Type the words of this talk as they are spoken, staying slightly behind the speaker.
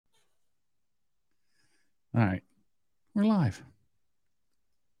All right. We're live.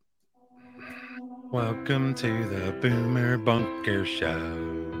 Welcome to the Boomer Bunker Show.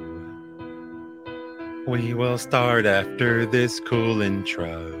 We will start after this cool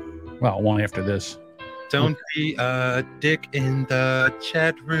intro. Well, one after this. Don't be a dick in the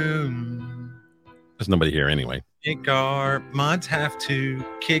chat room. There's nobody here anyway. Think our mods have to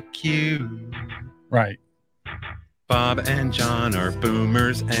kick you. Right. Bob and John are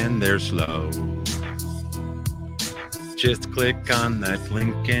boomers and they're slow. Just click on that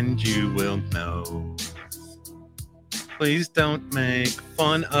link and you will know. Please don't make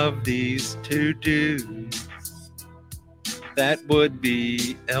fun of these two dudes. That would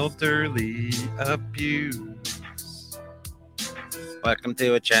be elderly abuse. Welcome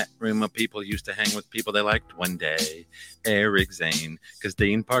to a chat room of people used to hang with people they liked one day. Eric Zane. Because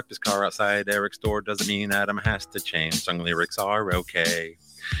Dean parked his car outside Eric's door doesn't mean Adam has to change. Song lyrics are okay.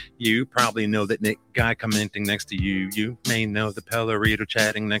 You probably know that Nick guy commenting next to you. You may know the Pellerito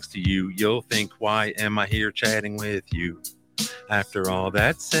chatting next to you. You'll think, why am I here chatting with you? After all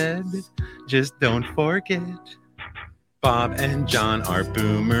that said, just don't forget, Bob and John are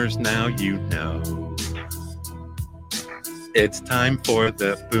boomers, now you know. It's time for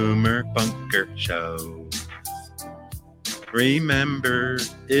the Boomer Bunker Show. Remember,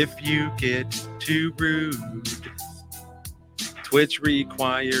 if you get too rude, Twitch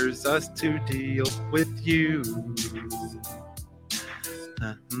requires us to deal with you.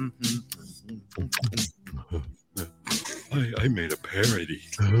 I made a parody.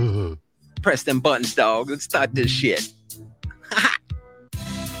 Press them buttons, dog. Let's start this shit. I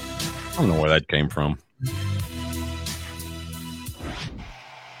don't know where that came from.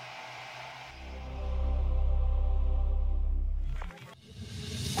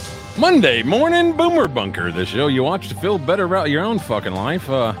 Monday morning Boomer Bunker, the show you watch to feel better about your own fucking life.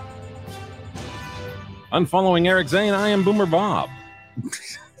 Unfollowing Eric Zane, I am Boomer Bob.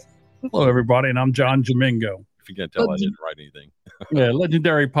 Hello, everybody, and I'm John Jamingo. If you can't tell, I didn't write anything. Yeah,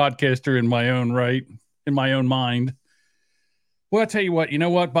 legendary podcaster in my own right, in my own mind. Well, I'll tell you what. You know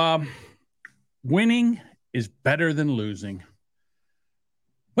what, Bob? Winning is better than losing.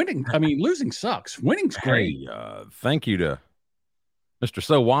 Losing sucks. Winning's great. Hey, thank you to Mr.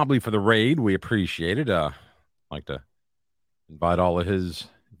 So Wobbly for the raid. We appreciate it. I'd like to invite all of his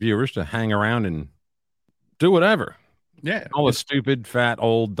viewers to hang around and do whatever. Yeah. All the stupid, fat,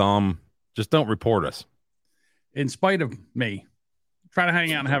 old, dumb. Just don't report us. In spite of me. Try to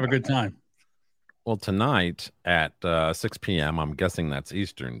hang out and have a good time. Well, tonight at 6 p.m., I'm guessing that's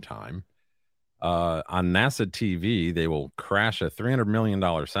Eastern time, on NASA TV, they will crash a $300 million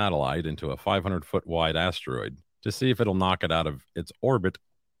satellite into a 500-foot wide asteroid to see if it'll knock it out of its orbit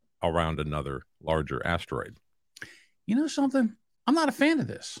around another larger asteroid. You know something? I'm not a fan of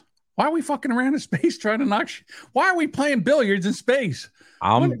this. Why are we fucking around in space trying to knock? Why are we playing billiards in space?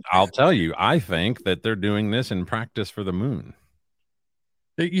 I'll tell you, I think that they're doing this in practice for the moon.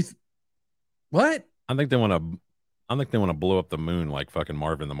 What? I think they want to blow up the moon like fucking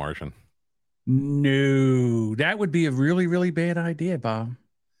Marvin the Martian. No, that would be a really, really bad idea, Bob.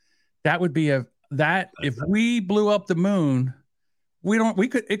 That would be if we blew up the moon,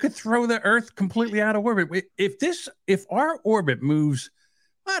 it could throw the Earth completely out of orbit. If our orbit moves,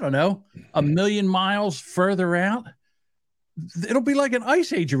 I don't know, 1 million miles further out, it'll be like an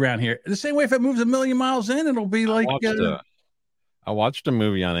ice age around here. The same way if it moves 1 million miles in, it'll be like. I watched a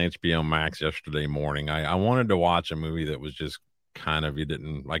movie on HBO Max yesterday morning. I wanted to watch a movie that was just kind of, you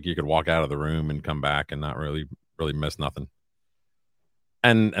could walk out of the room and come back and not really miss nothing.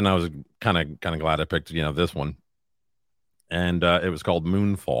 And I was kind of glad I picked, this one. And it was called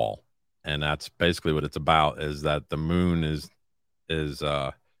Moonfall. And that's basically what it's about, is that the moon is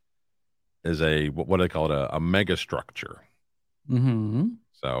a, what do they call it? A mega structure. Mm-hmm.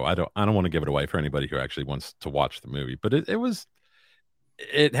 So I don't want to give it away for anybody who actually wants to watch the movie, but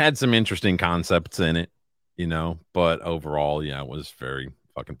it had some interesting concepts in it, but overall, it was very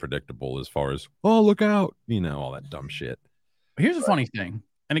fucking predictable as far as, oh, look out, all that dumb shit. Here's a funny thing.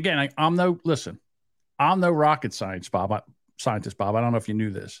 And again, I'm no rocket scientist, Bob. I don't know if you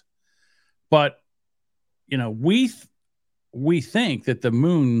knew this, but we think that the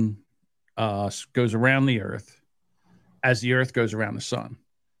moon goes around the Earth as the Earth goes around the sun.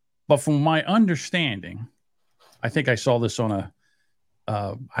 But from my understanding, I think I saw this on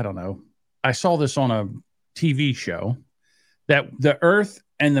I saw this on a TV show, that the Earth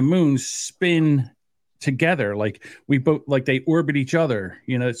and the moon spin together, like they orbit each other.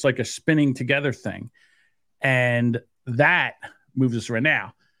 It's like a spinning together thing, and that moves us around.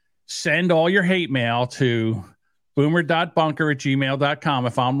 Now, send all your hate mail to boomer.bunker@gmail.com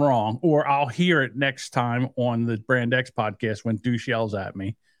if I'm wrong, or I'll hear it next time on the Brand X podcast when Douche yells at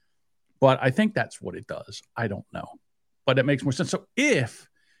me. But I think that's what it does. I don't know. But it makes more sense. So if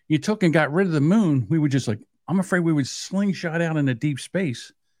you took and got rid of the moon, we would just I'm afraid we would slingshot out into deep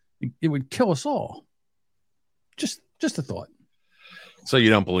space. It would kill us all. Just a thought. So you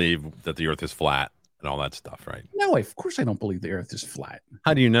don't believe that the Earth is flat and all that stuff, right? No, of course I don't believe the Earth is flat.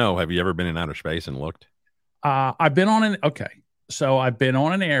 How do you know? Have you ever been in outer space and looked? I've been on I've been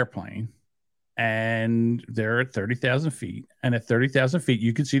on an airplane, and they're at 30,000 feet. And at 30,000 feet,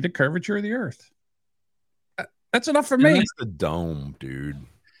 you can see the curvature of the Earth. That's enough for me. That's the dome, dude.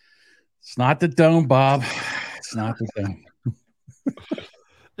 It's not the dome, Bob. It's not the dome.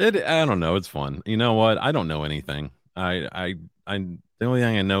 I don't know. It's fun. You know what? I don't know anything. The only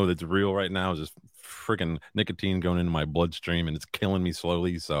thing I know that's real right now is just freaking nicotine going into my bloodstream, and it's killing me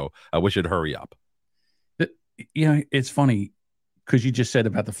slowly. So I wish it'd hurry up. It's funny because you just said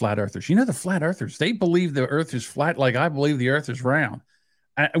about the flat earthers. The flat earthers, they believe the Earth is flat like I believe the Earth is round,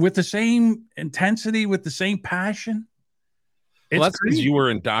 with the same intensity, with the same passion. Well, that's because you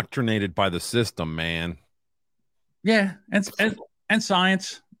were indoctrinated by the system, man. Yeah, and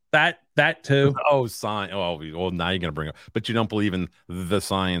science, that too. Oh, science. Oh, well, now you're gonna bring up, but you don't believe in the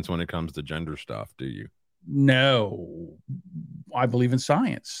science when it comes to gender stuff, do you? No, I believe in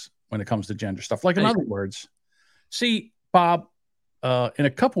science when it comes to gender stuff. In other words, see, Bob, in a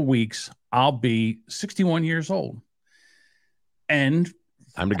couple weeks, I'll be 61 years old, and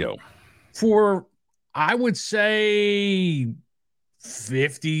time to go. For, I would say,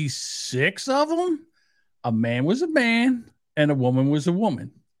 56 of them, a man was a man and a woman was a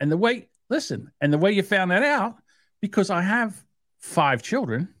woman. And the way you found that out, because I have 5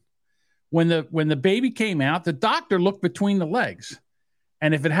 children, when the baby came out, the doctor looked between the legs,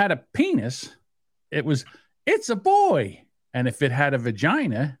 and if it had a penis, it's a boy. And if it had a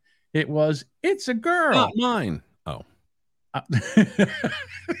vagina, it's a girl. Not mine. Oh.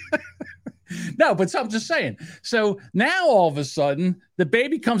 No, but I'm just saying. So now all of a sudden, the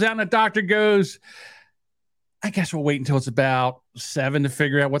baby comes out and the doctor goes, I guess we'll wait until it's about 7 to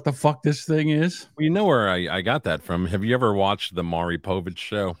figure out what the fuck this thing is. Well, you know where I got that from. Have you ever watched the Maury Povich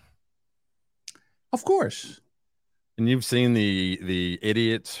show? Of course. And you've seen the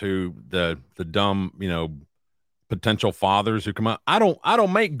idiots who the dumb, potential fathers who come out. I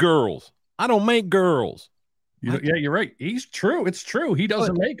don't make girls. I don't make girls. Yeah, you're right. He's true. It's true. He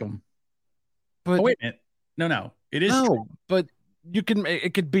doesn't make them. But wait a minute. No. It is true. But you can.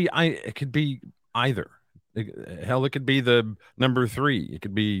 It could be either. Hell, it could be the number 3. It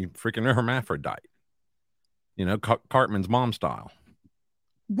could be freaking a hermaphrodite. Cartman's mom style.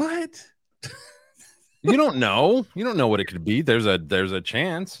 What? You don't know. You don't know what it could be. There's a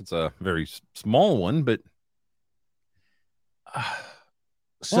chance. It's a very small one, but.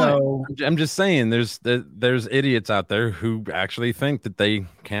 So I'm just saying, there's idiots out there who actually think that they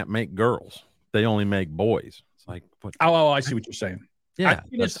can't make girls; they only make boys. It's like, what? Oh, I see what you're saying. Yeah.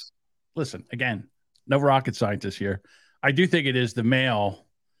 Listen, again, no rocket scientist here. I do think it is the male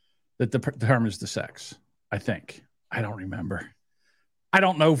that determines the sex. I think. I don't remember. I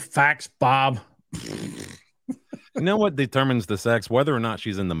don't know facts, Bob. You know what determines the sex? Whether or not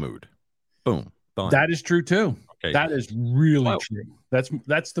she's in the mood. Boom. Done. That is true too. Okay. That is really true.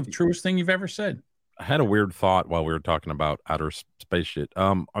 That's the truest thing you've ever said. I had a weird thought while we were talking about outer space shit.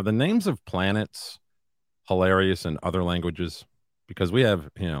 Are the names of planets hilarious in other languages? Because we have,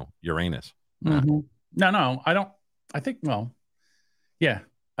 Uranus. Mm-hmm. No, I don't. I think, yeah,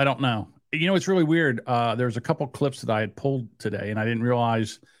 I don't know. It's really weird. There's a couple clips that I had pulled today, and I didn't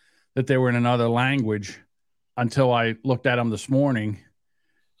realize that they were in another language until I looked at them this morning.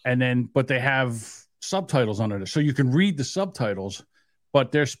 But they have subtitles under it. So you can read the subtitles,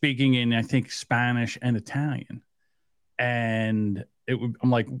 but they're speaking in, I think, Spanish and Italian. And I'm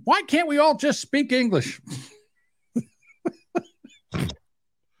like, why can't we all just speak English?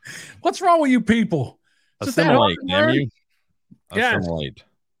 What's wrong with you people? Assimilate, damn you. Yes.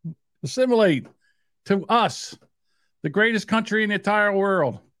 Assimilate to us, the greatest country in the entire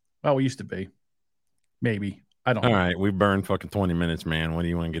world. Well, we used to be. Maybe. I don't know. All right. We burned fucking 20 minutes, man. What do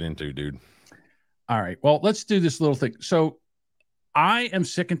you want to get into, dude? All right. Well, let's do this little thing. So I am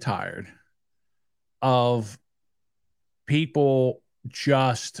sick and tired of people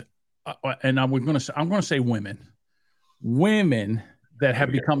just, and I'm going to say women that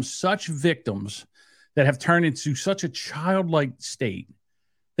have become such victims, that have turned into such a childlike state,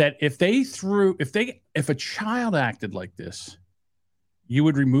 that if a child acted like this, you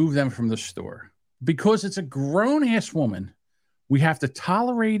would remove them from the store, because it's a grown ass woman. We have to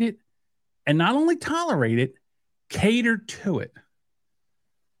tolerate it, and not only tolerate it, catered to it.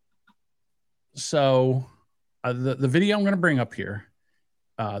 So the video I'm going to bring up here,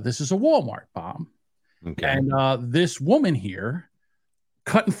 this is a Walmart, Bob. Okay. And this woman here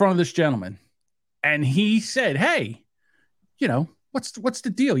cut in front of this gentleman. And he said, hey, you know, what's the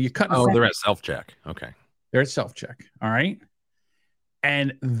deal? You cut in front. They're at self-check. Okay. They're at self-check. All right.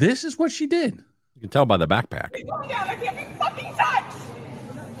 And this is what she did. You can tell by the backpack. I can't be fucking touched.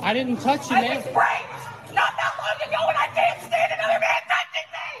 I didn't touch you, I man. was raped not that long ago, and I can't stand another man touching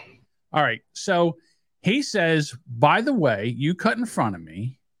me. All right. So he says, by the way, you cut in front of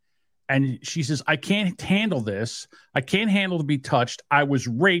me. And she says, I can't handle this. I can't handle to be touched. I was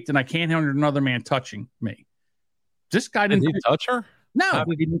raped and I can't handle another man touching me. This guy didn't touch her? No,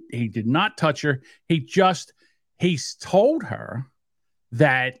 he did not touch her. He's told her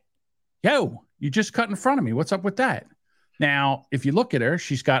that, yo, you just cut in front of me. What's up with that? Now, if you look at her,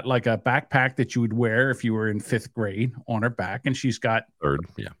 she's got like a backpack that you would wear if you were in 5th grade on her back. And she's got 3rd.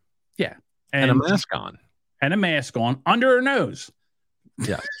 Yeah. Yeah. And a mask on. And a mask on under her nose.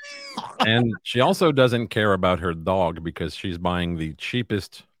 Yeah. And she also doesn't care about her dog because she's buying the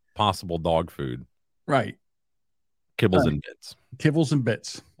cheapest possible dog food. Right. Kibbles and bits. Kibbles and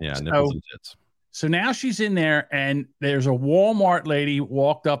bits. Yeah, nipples and bits. So now she's in there, and there's a Walmart lady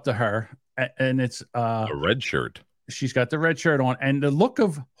walked up to her, and it's a red shirt. She's got the red shirt on, and the look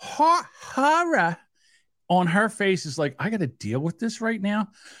of horror on her face is like, I got to deal with this right now.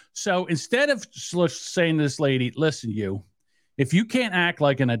 So instead of saying to this lady, listen, if you can't act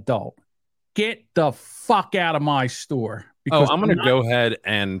like an adult, get the fuck out of my store. Because I'm going to go ahead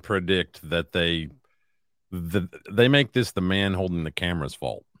and predict that they make this the man holding the camera's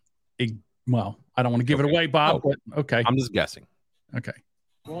fault. Well, I don't want to give it away, Bob, but okay. I'm just guessing. Okay.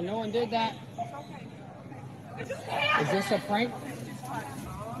 Well, no one did that. Is this a prank?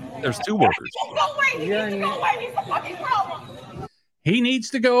 There's 2 workers. He needs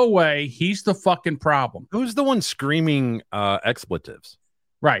to go away. He's the fucking problem. Who's the one screaming expletives?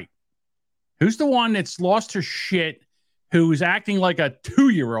 Right. Who's the one that's lost her shit, who's acting like a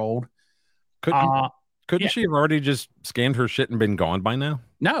 2-year-old? Couldn't she have already just scanned her shit and been gone by now?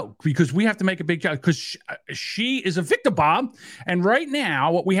 No, because we have to make a big job because she is a victim, Bob. And right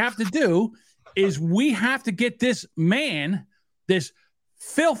now, what we have to do is we have to get this man, this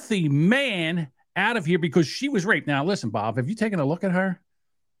filthy man, out of here because she was raped. Now, listen, Bob, have you taken a look at her?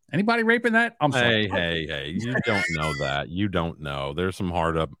 Anybody raping that? I'm sorry. Hey, you don't know that. You don't know. There's some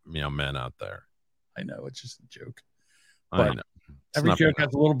hard up, men out there. I know. It's just a joke. I know. Every joke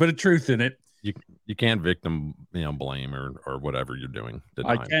has a little bit of truth in it. You can't victim, blame or whatever you're doing.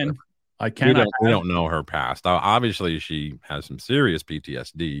 I can. We don't know her past. Obviously, she has some serious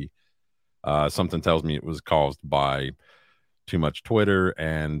PTSD. Something tells me it was caused by too much Twitter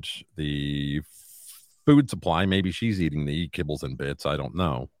and the food supply. Maybe she's eating the kibbles and bits. I don't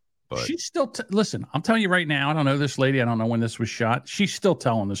know. But she's still listen. I'm telling you right now. I don't know this lady. I don't know when this was shot. She's still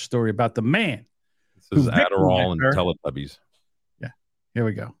telling the story about the man. This is Adderall and Teletubbies. Yeah. Here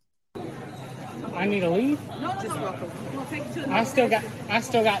we go. I need to leave. I still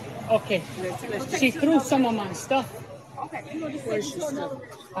got. Okay. She threw some of my stuff. Okay. Where's your stuff?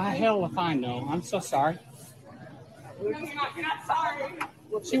 Hell if I know. I'm so sorry. You're not sorry.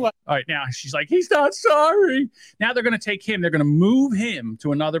 She was. All right, now she's like, he's not sorry. Now they're going to take him. They're going to move him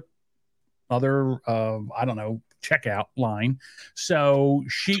to another, I don't know, checkout line. So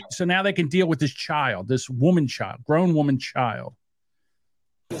now they can deal with this child, this grown woman child.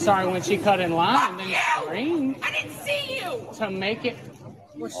 Sorry, when she cut in line and then screamed. I didn't see you. To make it.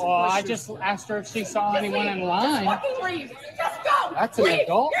 I just asked her if she saw anyone in line. Just fucking leave. Just go. That's an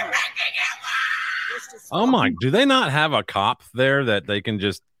adult. You're making it worse. Oh my! Do they not have a cop there that they can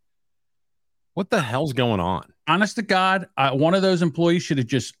just? What the hell's going on? Honest to God, one of those employees should have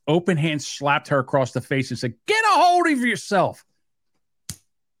just open hand slapped her across the face and said, "Get a hold of yourself.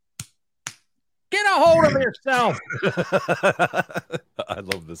 Get a hold of yourself." I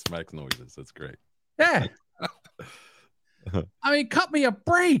love the smack noises. That's great. Yeah. I mean, cut me a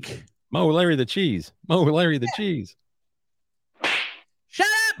break. Mo Larry the cheese. Mo Larry the cheese. Shut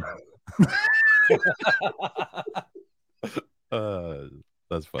up.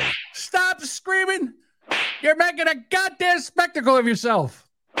 That's funny. Stop screaming. You're making a goddamn spectacle of yourself.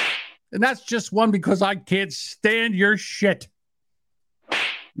 And that's just one because I can't stand your shit.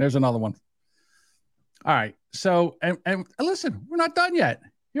 There's another one. All right. So, and listen, we're not done yet.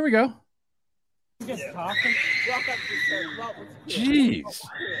 Here we go. Just talking. Jeez.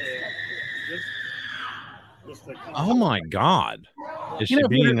 Oh my God. Is she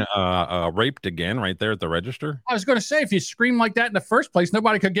being raped again right there at the register? I was going to say, if you scream like that in the first place,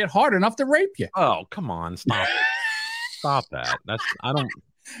 nobody could get hard enough to rape you. Oh, come on. Stop it. stop that. I don't.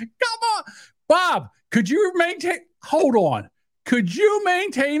 Come on, Bob. Could you maintain? Hold on. Could you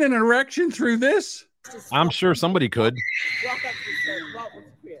maintain an erection through this? I'm sure somebody could. Walk up to Chris. Walk with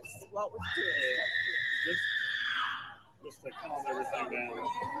Chris. Walk with Chris. Just to calm everything down.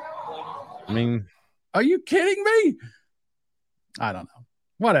 I mean, Are you kidding me? I don't know.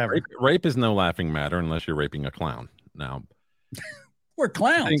 Whatever. rape is no laughing matter unless you're raping a clown. Now, We're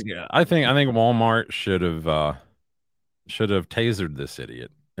clowns. I think Walmart should have tasered this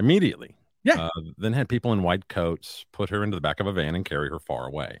idiot immediately. Yeah. Then had people in white coats put her into the back of a van and carry her far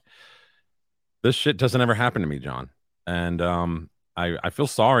away. This shit doesn't ever happen to me, John. And I feel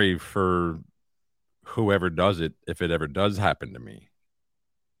sorry for whoever does it if it ever does happen to me,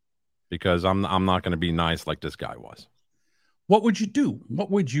 because I'm not going to be nice like this guy was. What would you do? What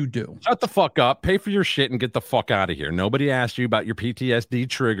would you do? Shut the fuck up, pay for your shit, and get the fuck out of here. Nobody asked you about your PTSD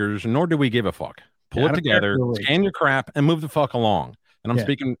triggers, nor do we give a fuck. Pull it together, scan your crap, and move the fuck along. And I'm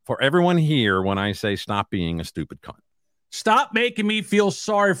speaking for everyone here when I say stop being a stupid cunt. Stop making me feel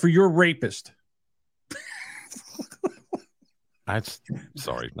sorry for your rapist. That's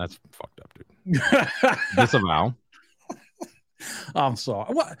fucked up, dude. Disavow. I'm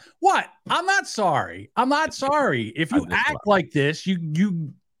sorry. What? I'm not sorry. I'm not sorry. If you act like this,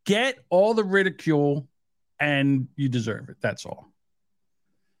 you get all the ridicule and you deserve it. That's all.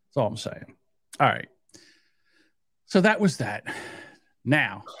 That's all I'm saying. All right. So that was that.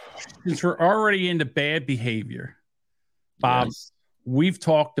 Now, since we're already into bad behavior, Bob, we've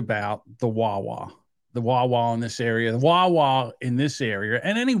talked about the Wawa in this area. The Wawa in this area,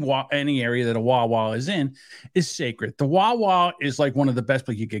 and any area that a Wawa is in, is sacred. The Wawa is like one of the best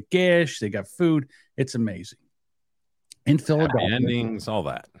places. You get gas, they got food. It's amazing. In Philadelphia, happy endings, all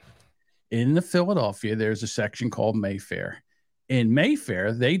that. In the Philadelphia, there's a section called Mayfair. In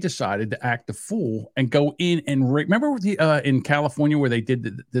Mayfair, they decided to act a fool and go in and remember in California where they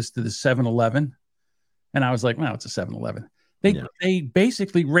did this to the 7-Eleven, and I was like, well, it's a 7-Eleven. They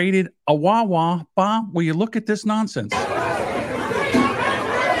basically raided a Wawa. Bob, will you look at this nonsense?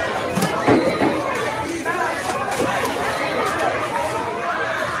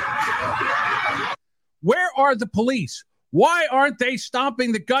 Where are the police? Why aren't they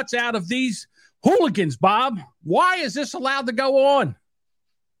stomping the guts out of these hooligans, Bob? Why is this allowed to go on?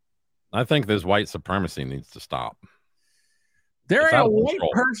 I think this white supremacy needs to stop. There ain't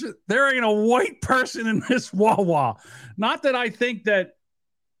a white person in this Wawa. Not that I think that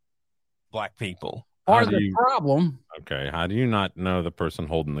black people are the problem. Okay, how do you not know the person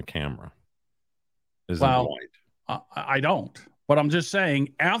holding the camera isn't white? I don't. But I'm just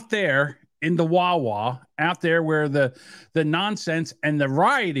saying, out there in the Wawa, out there where the nonsense and the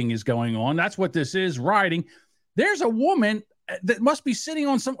rioting is going on, that's what this is, rioting. There's a woman that must be sitting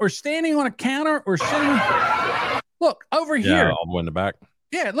on or standing on a counter or sitting. Look over here. All the way in the back.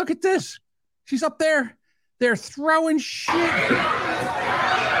 Yeah, look at this. She's up there. They're throwing shit.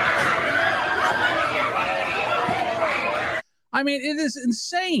 I mean, it is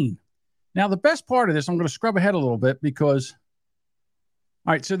insane. Now, the best part of this, I'm going to scrub ahead a little bit because,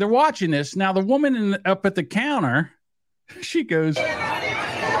 all right, so they're watching this. Now, the woman up at the counter, she goes, are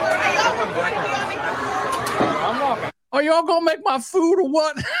y'all going to make my food or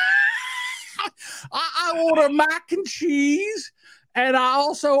what? I order mac and cheese, and I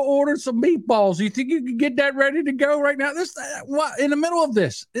also ordered some meatballs. You think you can get that ready to go right now? What in the middle of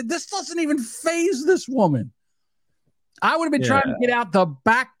this? This doesn't even faze this woman. I would have been trying to get out the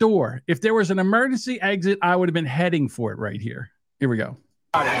back door. If there was an emergency exit, I would have been heading for it right here. Here we go.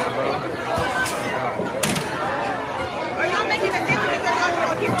 Are y'all making a deal with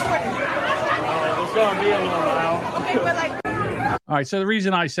It's going to be a little while. Okay, we're like. All right, so the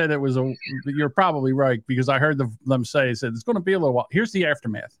reason I said it was you're probably right because I heard them say it's going to be a little while. Here's the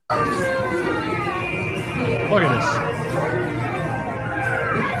aftermath. Look at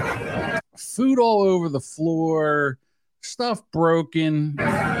this. Food all over the floor, stuff broken,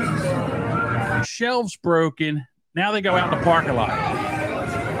 shelves broken. Now they go out in the parking lot.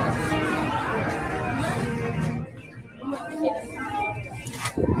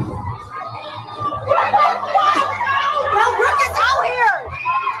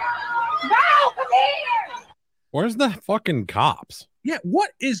 Where's the fucking cops? Yeah,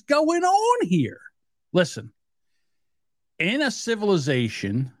 what is going on here? Listen, in a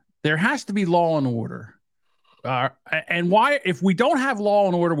civilization, there has to be law and order. And why, if we don't have law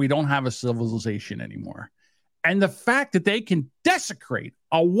and order, we don't have a civilization anymore. And the fact that they can desecrate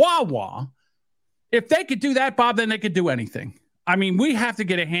a Wawa, if they could do that, Bob, then they could do anything. I mean, we have to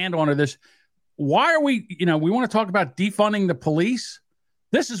get a hand on this. Why are we, we want to talk about defunding the police.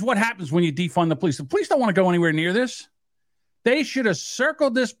 This is what happens when you defund the police. The police don't want to go anywhere near this. They should have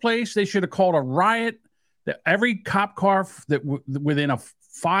circled this place. They should have called a riot. That every cop car within a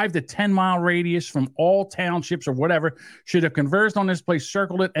 5 to 10 mile radius from all townships or whatever should have converged on this place,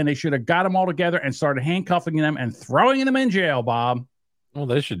 circled it, and they should have got them all together and started handcuffing them and throwing them in jail, Bob. Well,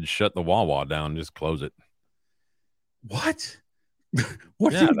 they should shut the Wawa down, just close it. What?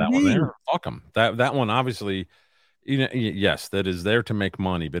 What yeah, do you that mean? one there. Fuck them. That one obviously, yes, that is there to make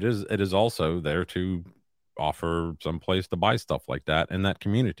money, but it is also there to offer some place to buy stuff like that in that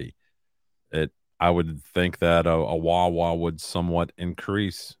community. I would think that a Wawa would somewhat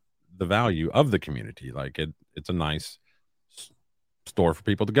increase the value of the community. Like it's a nice store for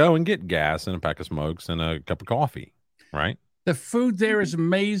people to go and get gas and a pack of smokes and a cup of coffee, right? The food there is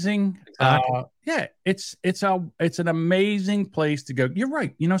amazing. Exactly. Yeah, it's an amazing place to go. You're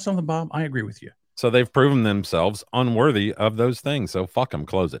right. You know something, Bob? I agree with you. So they've proven themselves unworthy of those things. So fuck them,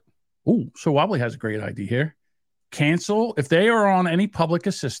 close it. Oh, so Wobbly has a great idea here. Cancel if they are on any public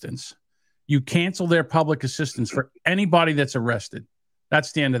assistance. You cancel their public assistance for anybody that's arrested.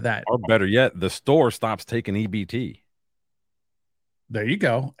 That's the end of that. Or better yet, the store stops taking EBT. There you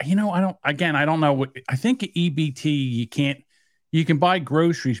go. You know, I don't know what I think EBT you can buy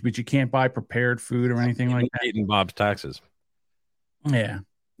groceries, but you can't buy prepared food or anything like that. Eating Bob's taxes. Yeah.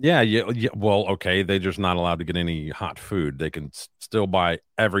 Yeah. Well, okay. They're just not allowed to get any hot food. They can still buy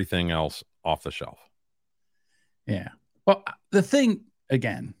everything else off the shelf. Yeah. Well, the thing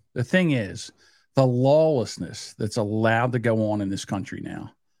is the lawlessness that's allowed to go on in this country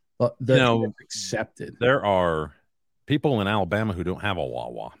now. That's accepted. There are people in Alabama who don't have a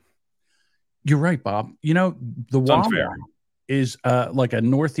Wawa. You're right, Bob. You know, the Wawa is like a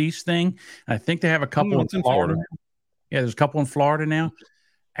Northeast thing. I think they have a couple in Florida. Yeah, there's a couple in Florida now.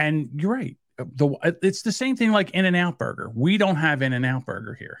 And you're right. It's the same thing like In-N-Out Burger. We don't have In-N-Out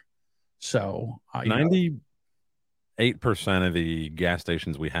Burger here. So 98% of the gas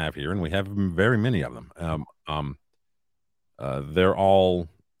stations we have here, and we have very many of them, they're all,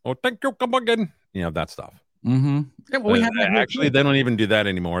 oh, thank you, come again. You know, that stuff. Mm-hmm. Yeah, well, we have actually, they don't even do that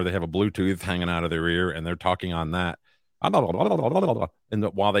anymore. They have a Bluetooth hanging out of their ear, and they're talking on that, and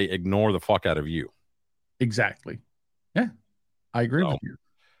while they ignore the fuck out of you. Exactly. Yeah, I agree with you.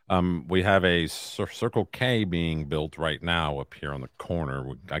 We have a Circle K being built right now up here on the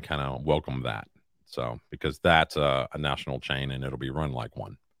corner. I kind of welcome that. So, because that's a national chain and it'll be run like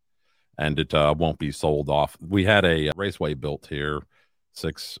one, and it won't be sold off. We had a Raceway built here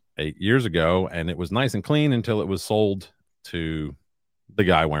 6-8 years ago, and it was nice and clean until it was sold to the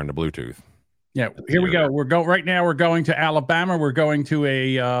guy wearing the Bluetooth. Yeah, here we go. We're going to Alabama. We're going to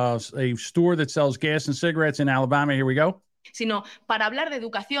a store that sells gas and cigarettes in Alabama. Here we go. Sino para hablar de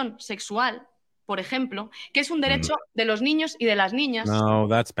educación sexual, por ejemplo, que es un derecho de los niños y de las niñas. No,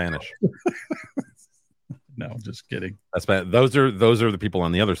 that's Spanish. No, just kidding. That's bad. Those are the people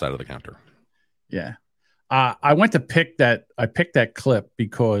on the other side of the counter. Yeah. I went to pick that. I picked that clip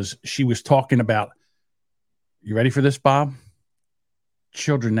because she was talking about, you ready for this, Bob?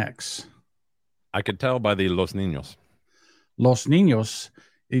 Children X. I could tell by the Los Niños. Los Niños,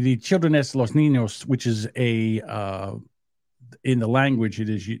 the Children X Los Niños, which is in the language, it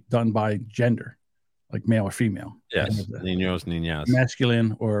is done by gender, like male or female. Yes, niños, niñas.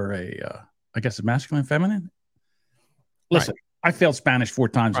 Masculine or I guess a masculine, feminine. Listen, right. I failed Spanish 4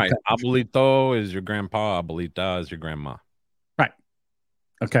 times. Right. Abuelito is your grandpa. Abuelita is your grandma. Right.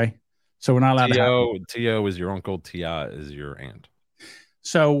 Okay. So we're not allowed Tio is your uncle. Tia is your aunt.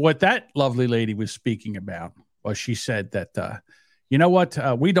 So what that lovely lady was speaking about was she said that, you know what?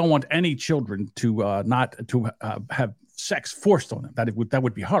 We don't want any children to not to have sex forced on them. That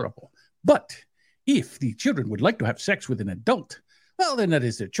would be horrible. But if the children would like to have sex with an adult, well, then that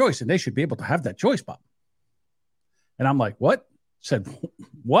is their choice, and they should be able to have that choice, Bob. And I'm like, what? Said,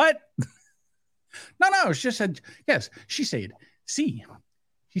 what? No, she said, yes. She said, see.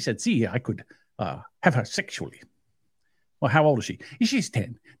 She said, see, I could have her sexually. Well, how old is she? She's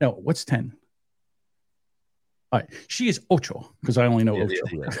 10. No, what's 10? All right. She is ocho, because I only know ocho.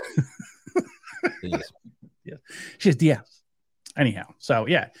 Yes. Yes. She's 10. Anyhow, so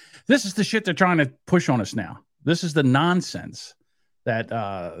yeah, this is the shit they're trying to push on us now. This is the nonsense that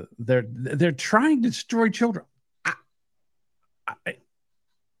they're trying to destroy children.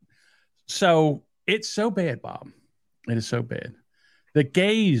 So it's so bad, Bob. It is so bad. The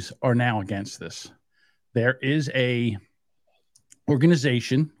gays are now against this. There is a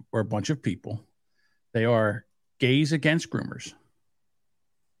organization or a bunch of people. They are Gays Against Groomers.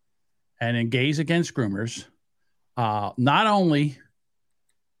 And in Gays Against Groomers, not only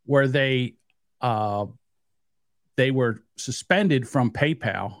were they were suspended from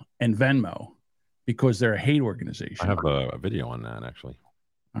PayPal and Venmo because they're a hate organization. I have a video on that, actually.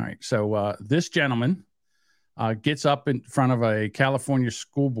 All right. So this gentleman gets up in front of a California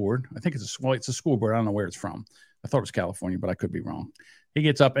school board. I think it's a school board. I don't know where it's from. I thought it was California, but I could be wrong. He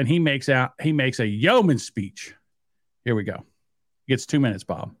gets up and he makes a yeoman speech. Here we go. He gets 2 minutes,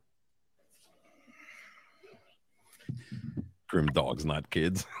 Bob. Groom dogs, not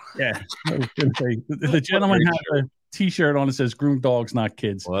kids. Yeah. The gentleman has a T-shirt on that says "Groom dogs, not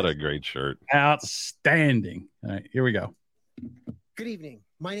kids." What a great shirt. Outstanding. All right, here we go. Good evening.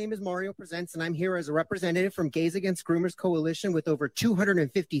 My name is Mario Presents, and I'm here as a representative from Gays Against Groomers Coalition with over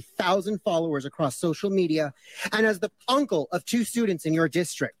 250,000 followers across social media, and as the uncle of 2 students in your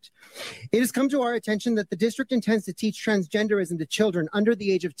district. It has come to our attention that the district intends to teach transgenderism to children under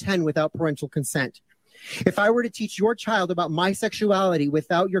the age of 10 without parental consent. If I were to teach your child about my sexuality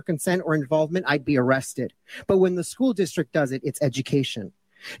without your consent or involvement, I'd be arrested. But when the school district does it, it's education.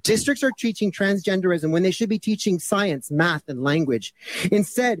 Districts are teaching transgenderism when they should be teaching science, math, and language.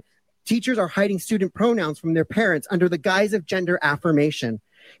 Instead, teachers are hiding student pronouns from their parents under the guise of gender affirmation.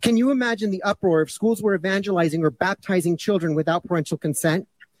 Can you imagine the uproar if schools were evangelizing or baptizing children without parental consent?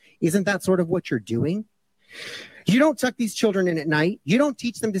 Isn't that sort of what you're doing? You don't tuck these children in at night. You don't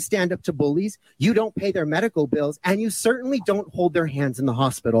teach them to stand up to bullies. You don't pay their medical bills. And you certainly don't hold their hands in the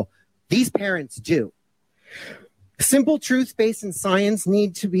hospital. These parents do. Simple truths based in science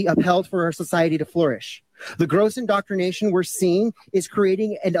need to be upheld for our society to flourish. The gross indoctrination we're seeing is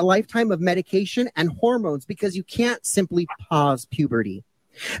creating a lifetime of medication and hormones because you can't simply pause puberty.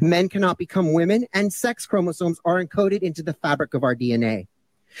 Men cannot become women, and sex chromosomes are encoded into the fabric of our DNA.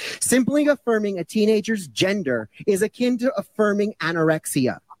 Simply affirming a teenager's gender is akin to affirming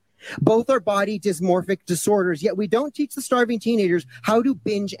anorexia. Both are body dysmorphic disorders, yet we don't teach the starving teenagers how to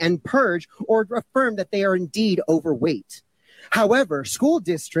binge and purge or affirm that they are indeed overweight. However, school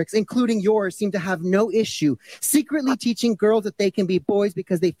districts, including yours, seem to have no issue secretly teaching girls that they can be boys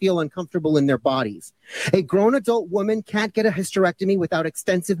because they feel uncomfortable in their bodies. A grown adult woman can't get a hysterectomy without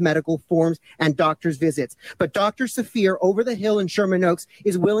extensive medical forms and doctor's visits. But Dr. Saphir over the hill in Sherman Oaks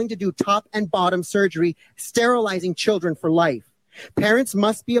is willing to do top and bottom surgery, sterilizing children for life. Parents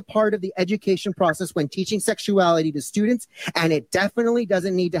must be a part of the education process when teaching sexuality to students, and it definitely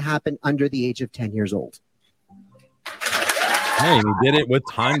doesn't need to happen under the age of 10 years old. Hey, he did it with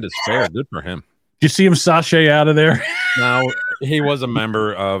time to spare. Good for him. Did you see him sashay out of there? Now, he was a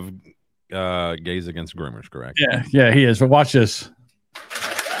member of Gays Against Groomers, correct? Yeah, he is. But watch this.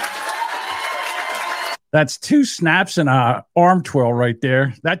 That's 2 snaps and a arm twirl right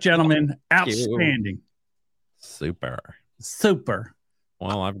there. That gentleman, outstanding. Super.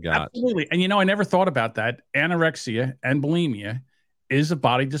 Well, I've got. Absolutely. And I never thought about that. Anorexia and bulimia is a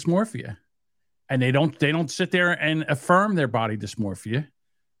body dysmorphia. And they don't sit there and affirm their body dysmorphia.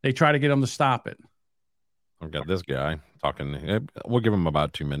 They try to get them to stop it. I've got this guy talking. We'll give him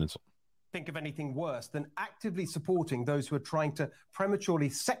about 2 minutes. Think of anything worse than actively supporting those who are trying to prematurely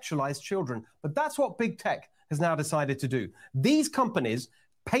sexualize children. But that's what big tech has now decided to do. These companies,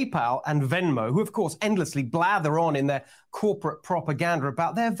 PayPal and Venmo, who of course endlessly blather on in their corporate propaganda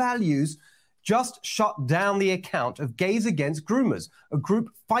about their values, just shut down the account of Gays Against Groomers, a group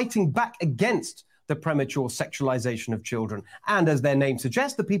fighting back against the premature sexualization of children. And as their name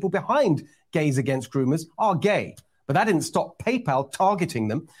suggests, the people behind Gays Against Groomers are gay. But that didn't stop PayPal targeting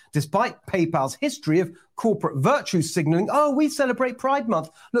them, despite PayPal's history of corporate virtue signaling, oh, we celebrate Pride Month.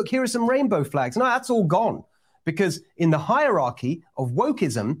 Look, here are some rainbow flags. No, that's all gone. Because in the hierarchy of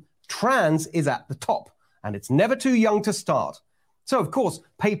wokeism, trans is at the top, and it's never too young to start. So, of course,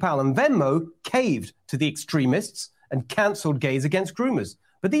 PayPal and Venmo caved to the extremists and cancelled Gays Against Groomers.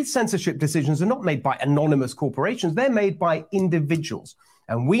 But these censorship decisions are not made by anonymous corporations. They're made by individuals.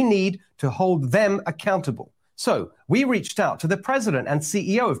 And we need to hold them accountable. So we reached out to the president and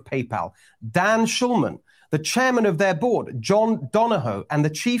CEO of PayPal, Dan Schulman, the chairman of their board, John Donahoe, and the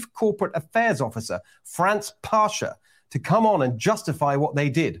chief corporate affairs officer, Franz Pasha, to come on and justify what they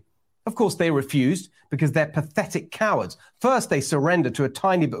did. Of course, they refused because they're pathetic cowards. First, they surrender to a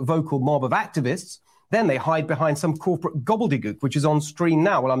tiny but vocal mob of activists. Then they hide behind some corporate gobbledygook, which is on screen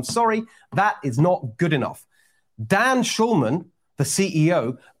now. Well, I'm sorry, that is not good enough. Dan Schulman, the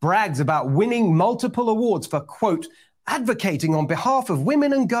CEO, brags about winning multiple awards for, quote, advocating on behalf of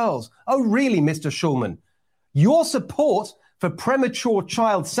women and girls. Oh, really, Mr. Schulman? Your support for premature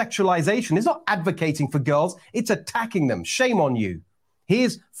child sexualization is not advocating for girls, it's attacking them. Shame on you.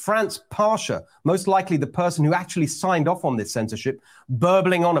 Here's Franz Pasha, most likely the person who actually signed off on this censorship,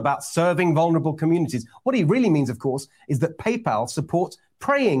 burbling on about serving vulnerable communities. What he really means, of course, is that PayPal supports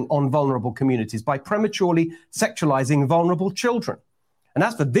preying on vulnerable communities by prematurely sexualizing vulnerable children. And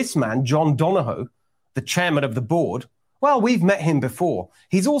as for this man, John Donahoe, the chairman of the board? Well, we've met him before.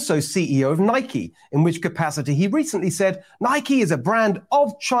 He's also CEO of Nike, in which capacity he recently said Nike is a brand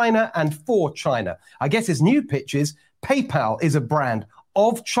of China and for China. I guess his new pitch is PayPal is a brand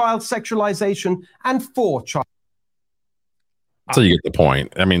of child sexualization and for child. So you get the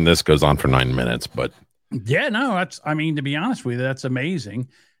point. I mean, this goes on for 9 minutes, but yeah, no, that's, I mean, to be honest with you, that's amazing.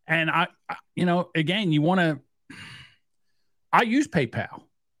 And I again, I use PayPal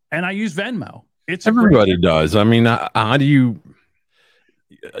and I use Venmo. It's everybody does. I mean, how do you,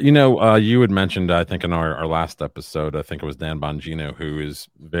 you had mentioned, I think in our last episode, I think it was Dan Bongino, who is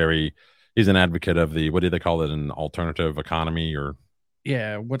he's an advocate of the, what do they call it? An alternative economy or?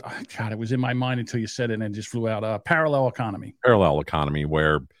 Yeah. God, it was in my mind until you said it and it just flew out. Parallel economy. Parallel economy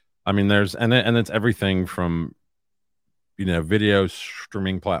where, I mean, there's, and it's everything from, video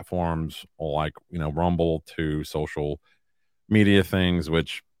streaming platforms like, Rumble to social media things,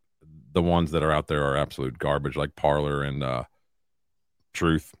 which the ones that are out there are absolute garbage, like Parler and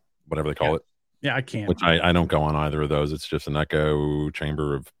Truth, whatever they call it. Yeah, I can't. Which I don't go on either of those. It's just an echo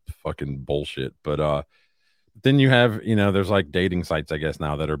chamber of fucking bullshit. But then you have, there's like dating sites, I guess,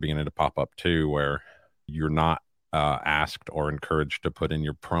 now that are beginning to pop up too, where you're not asked or encouraged to put in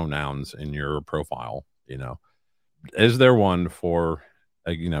your pronouns in your profile. Is there one for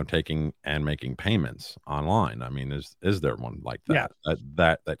taking and making payments online? I mean, is there one like that? Yeah.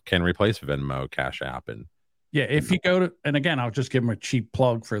 that can replace Venmo, Cash App, and yeah. If you go to, and again, I'll just give them a cheap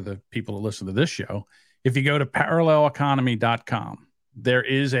plug for the people who listen to this show. If you go to paralleleconomy.com, there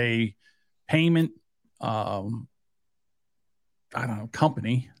is a payment,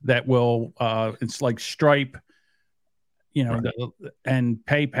 company that will, it's like Stripe, right. And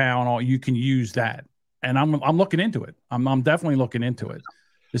PayPal and all. You can use that. And I'm looking into it. I'm definitely looking into it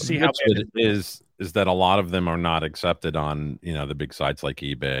to see how it is that a lot of them are not accepted on the big sites like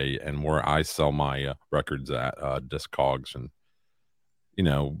eBay and where I sell my records at, Discogs and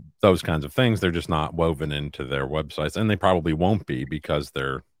those kinds of things. They're just not woven into their websites, and they probably won't be because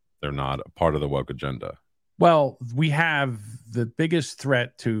they're not a part of the woke agenda. Well, we have the biggest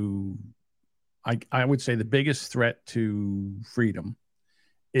threat to, I would say, the biggest threat to freedom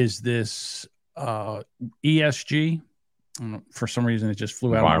is this. ESG, for some reason it just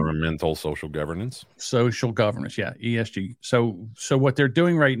flew out. Environmental social governance. Social governance, yeah, ESG. So what they're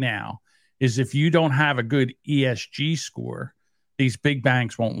doing right now is if you don't have a good ESG score, these big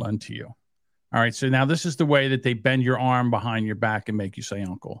banks won't lend to you. All right, so now this is the way that they bend your arm behind your back and make you say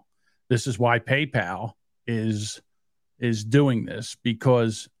uncle. This is why PayPal is doing this,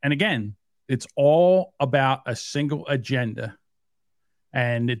 because, and again, it's all about a single agenda.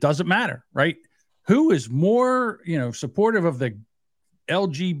 And it doesn't matter, right? Who is more, supportive of the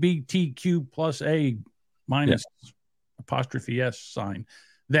LGBTQ plus A minus apostrophe S sign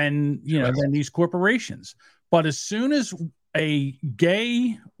than these corporations. But as soon as a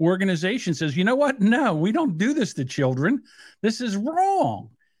gay organization says, you know what? No, we don't do this to children. This is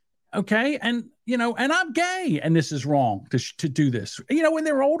wrong. Okay. And, and I'm gay and this is wrong to do this. When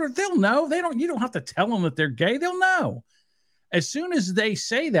they're older, they'll know. You don't have to tell them that they're gay. They'll know. As soon as they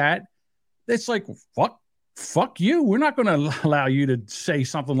say that, it's like, fuck you. We're not going to allow you to say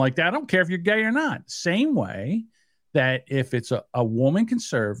something like that. I don't care if you're gay or not. Same way that if it's a woman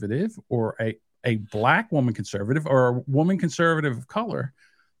conservative or a black woman conservative or a woman conservative of color,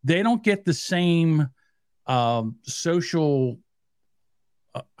 they don't get the same social.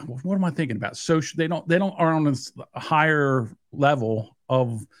 What am I thinking about? Social. They don't are on a higher level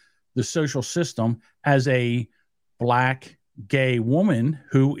of the social system as a black gay woman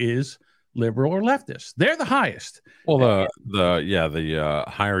who is liberal or leftist. They're the highest. Well, the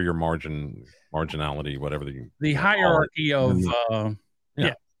higher your marginality, whatever the hierarchy of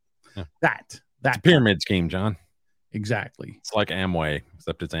that it's a pyramid scheme, John. Exactly. It's like Amway,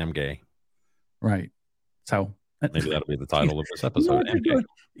 except it's Amgay. Right. So maybe that'll be the title of this episode.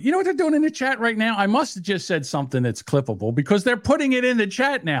 You know what they're doing in the chat right now? I must have just said something that's clippable because they're putting it in the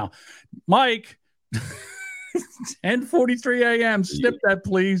chat now. Mike, 10:43 a.m. Snip that,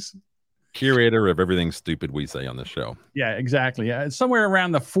 please. Curator of everything stupid we say on this show. Yeah, exactly. Yeah, it's somewhere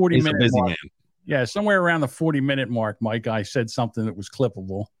around the 40-minute mark. Man. Yeah, somewhere around the 40-minute mark, Mike, I said something that was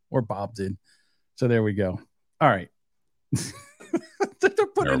clippable, or Bob did. So there we go. All right. They're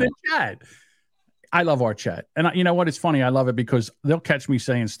putting it in chat. I love our chat. And you know what? It's funny. I love it because they'll catch me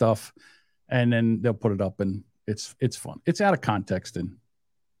saying stuff and then they'll put it up and it's fun. It's out of context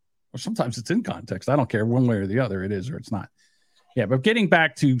or sometimes it's in context. I don't care one way or the other. It is or it's not. Yeah, but getting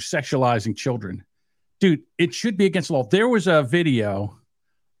back to sexualizing children, dude, it should be against the law. There was a video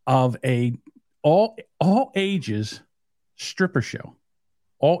of a all ages stripper show.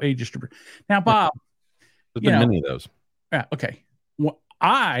 All ages stripper. Now, Bob, There's been many of those. Yeah. Okay. Well,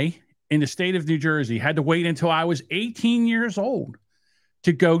 I, in the state of New Jersey, had to wait until I was 18 years old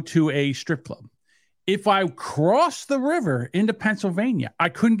to go to a strip club. If I crossed the river into Pennsylvania, I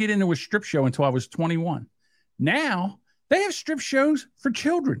couldn't get into a strip show until I was 21. Now they have strip shows for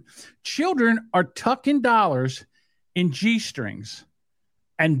children. Children are tucking dollars in G-strings.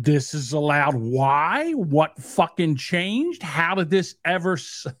 And this is allowed. Why? What fucking changed? How did this ever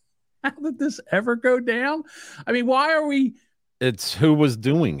go down? I mean, why are we? It's who was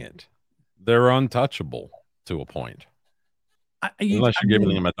doing it. They're untouchable to a point. Unless you're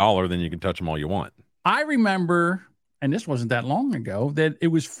giving them $1, then you can touch them all you want. I remember, and this wasn't that long ago, that it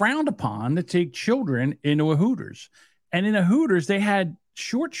was frowned upon to take children into a Hooters. And in a Hooters, they had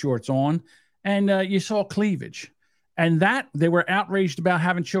short shorts on, and you saw cleavage. And that they were outraged about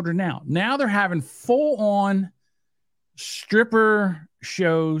having children now. Now they're having full-on stripper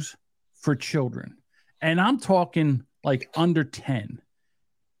shows for children. And I'm talking like under 10.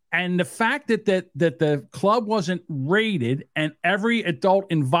 And the fact that the club wasn't raided and every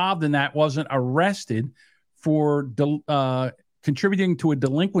adult involved in that wasn't arrested for contributing to a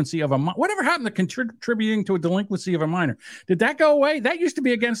delinquency of a minor. Whatever happened to contributing to a delinquency of a minor? Did that go away? That used to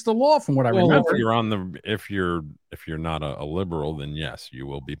be against the law, from what I remember. If you're not a liberal, then yes, you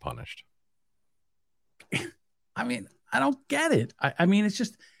will be punished. I mean, I don't get it. I mean, it's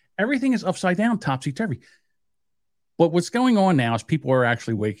just everything is upside down, topsy-turvy. But what's going on now is people are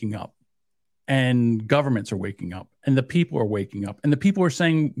actually waking up, and governments are waking up, and the people are waking up, and the people are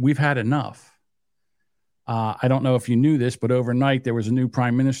saying we've had enough. I don't know if you knew this, but overnight there was a new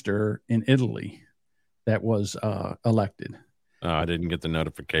prime minister in Italy that was elected. I didn't get the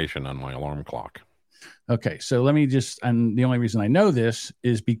notification on my alarm clock. Okay, so let me just, and the only reason I know this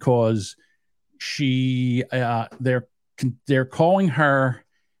is because they're calling her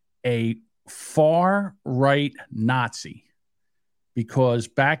a far right Nazi, because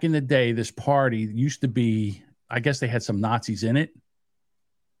back in the day, this party used to be, I guess they had some Nazis in it.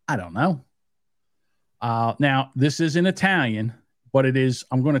 I don't know. Now, this is in Italian, but it is,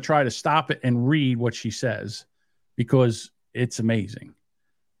 I'm going to try to stop it and read what she says because it's amazing.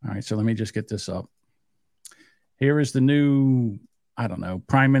 All right, so let me just get this up. Here is the new, I don't know,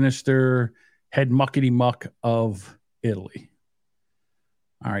 prime minister, head muckety muck of Italy.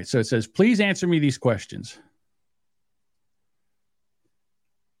 All right, so it says, please answer me these questions.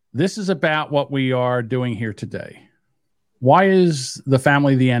 This is about what we are doing here today. Why is the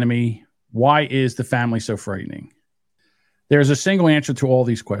family the enemy? Why is the family so frightening? There's a single answer to all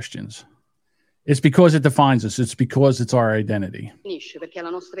these questions. It's because it defines us. It's because it's our identity.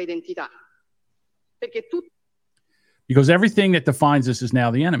 Because everything that defines us is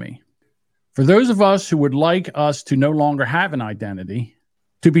now the enemy. For those of us who would like us to no longer have an identity,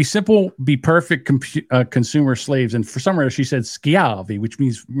 to be simple, be perfect consumer slaves. And for some reason, she said schiavi, which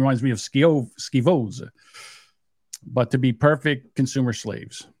reminds me of schivos. But to be perfect consumer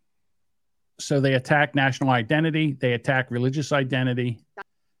slaves. So they attack national identity. They attack religious identity.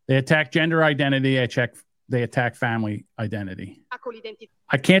 They attack gender identity. They attack family identity.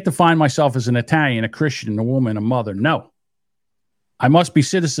 I can't define myself as an Italian, a Christian, a woman, a mother. No. I must be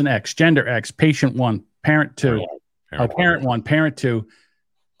citizen X, gender X, patient 1, parent 2. Parent 1, parent 2.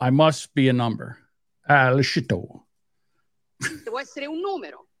 I must be a number. Because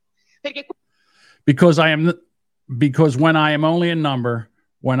when I am only a number,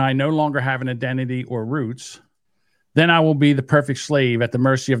 when I no longer have an identity or roots, then I will be the perfect slave at the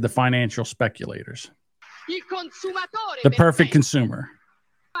mercy of the financial speculators. The perfect consumer.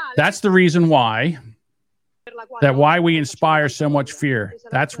 That's the reason why we inspire so much fear.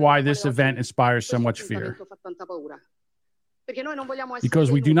 That's why this event inspires so much fear.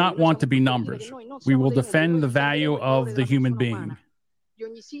 Because we do not want to be numbers. We will defend the value of the human being.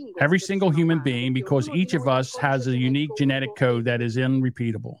 Every single human being, because each of us has a unique genetic code that is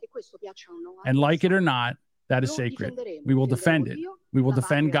unrepeatable. And like it or not, that is sacred. We will defend it. We will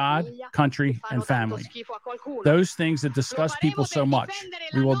defend God, country, and family. Those things that disgust people so much,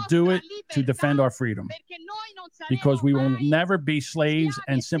 we will do it to defend our freedom. Because we will never be slaves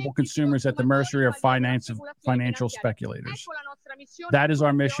and simple consumers at the mercy of financial speculators. That is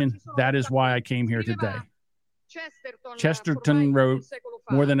our mission. That is why I came here today. Chesterton wrote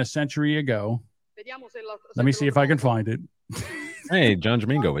more than a century ago. Let me see if I can find it. Hey, John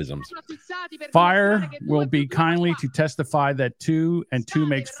Domingo-isms. Fire will be kindly to testify that 2 and 2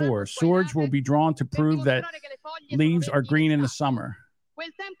 makes 4. Swords will be drawn to prove that leaves are green in the summer.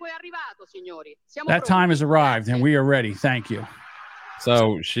 That time has arrived, and we are ready. Thank you.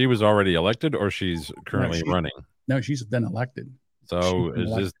 So she was already elected, or she's currently running? No, she's been elected. So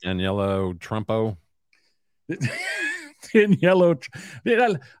is this Daniela Trumpo? Daniela,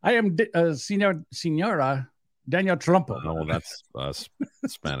 I am Senora Daniel Trump. Oh, that's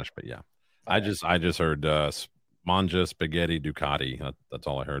Spanish, but yeah. I just heard Manja Spaghetti Ducati. That's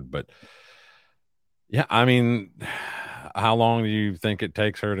all I heard. But yeah, I mean, how long do you think it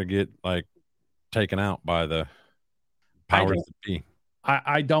takes her to get like taken out by the powers that be?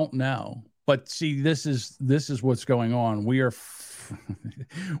 I don't know. But see, this is what's going on. We are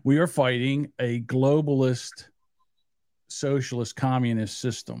fighting a globalist, socialist, communist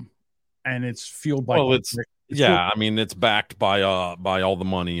system, and it's fueled by. Well, I mean, it's backed by all the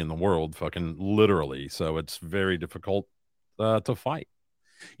money in the world, fucking literally. So it's very difficult to fight.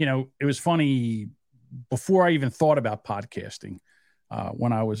 You know, it was funny before I even thought about podcasting.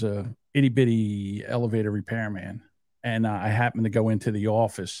 When I was a itty bitty elevator repairman, and I happened to go into the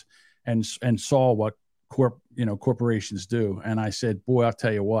office and saw what corporations do, and I said, "Boy, I'll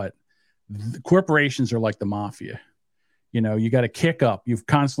tell you what, the corporations are like the mafia. You know, you got to kick up. You've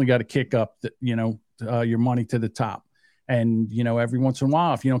constantly got to kick up your money to the top, and every once in a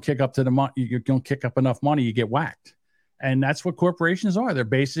while, if you don't kick up to the money, you don't kick up enough money, you get whacked. And that's what corporations are. They're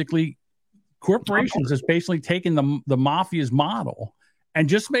basically corporations is basically taking the mafia's model and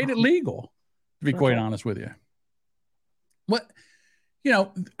just made it legal. To be quite honest with you,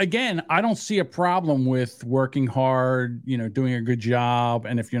 again, I don't see a problem with working hard, doing a good job.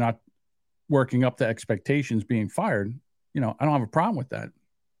 And if you're not working up to expectations, being fired, I don't have a problem with that.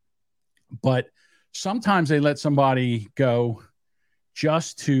 But sometimes they let somebody go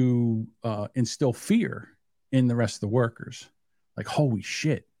just to instill fear in the rest of the workers. Like, holy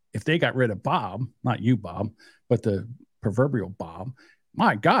shit, if they got rid of Bob, not you, Bob, but the proverbial Bob,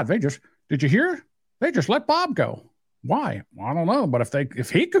 my God, did you hear? They just let Bob go. Why? Well, I don't know. But if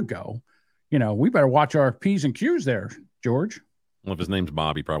he could go, we better watch our P's and Q's there, George. Well, if his name's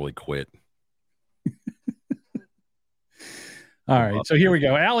Bob, he probably quit. All right. So here we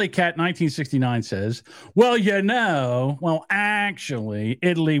go. Alley Cat 1969 says, actually,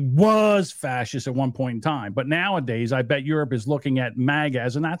 Italy was fascist at one point in time. But nowadays, I bet Europe is looking at MAGA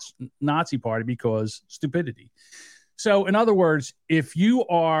as a Nazi party because stupidity. So in other words, if you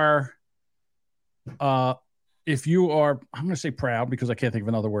are, I'm going to say proud because I can't think of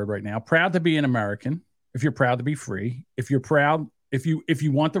another word right now, proud to be an American, if you're proud to be free, if you're proud, if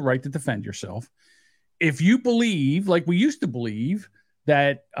you want the right to defend yourself, if you believe, like we used to believe,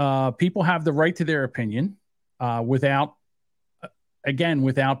 that people have the right to their opinion without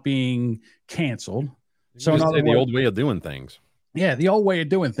being canceled. So in other words, the old way of doing things. Yeah, the old way of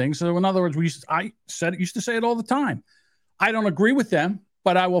doing things. So in other words, used to say it all the time. I don't agree with them,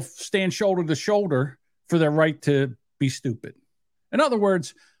 but I will stand shoulder to shoulder for their right to be stupid. In other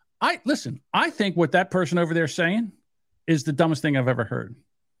words, I think what that person over there is saying is the dumbest thing I've ever heard.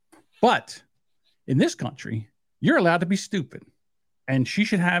 But in this country, you're allowed to be stupid, and she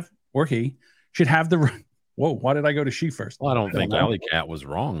should have, or he should have the right. Whoa, why did I go to she first? Well, I don't think Alley Cat was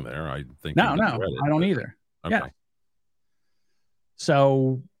wrong there. I think no, I don't either. Okay. Yeah.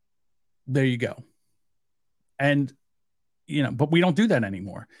 So there you go. And but we don't do that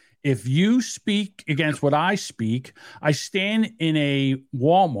anymore. If you speak against what I speak, I stand in a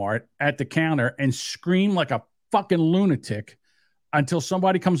Walmart at the counter and scream like a fucking lunatic until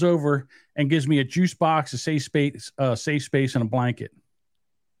somebody comes over and gives me a juice box, a safe space, and a blanket.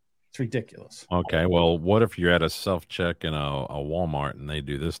 It's ridiculous. Okay, well, what if you're at a self-check in a Walmart and they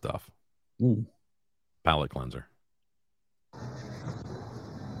do this stuff? Ooh. Palate cleanser.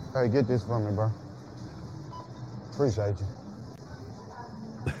 Hey, get this from me, bro. Appreciate you.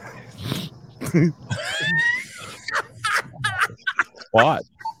 What?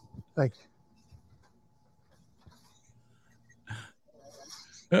 Thank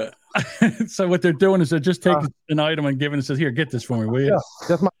you. So what they're doing is they're just taking an item and giving it, says, here, get this for me, will you?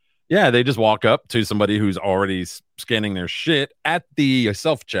 Yeah, they just walk up to somebody who's already scanning their shit at the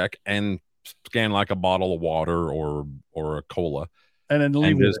self-check and scan like a bottle of water or a cola. And then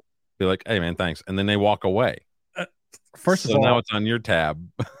leave just be like, hey, man, thanks. And then they walk away. First of all, now it's on your tab.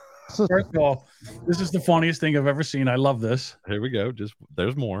 First of all, this is the funniest thing I've ever seen. I love this. Here we go.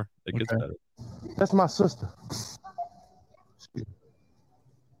 There's more. It gets better. That's my sister.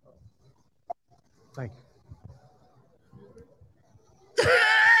 Thank you.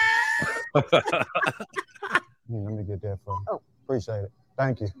 Let me get that for you. Oh, appreciate it.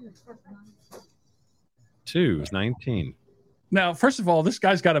 Thank you. 2:19. Now, first of all, this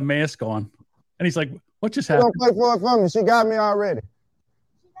guy's got a mask on, and he's like, "What just happened?" Don't play for it for me. She got me already.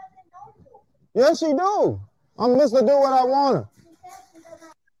 Yes, she do. I'm Mr. Do What I Want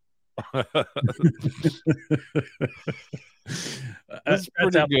That's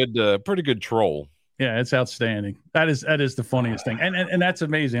pretty good troll. Yeah, it's outstanding. That is the funniest thing, and that's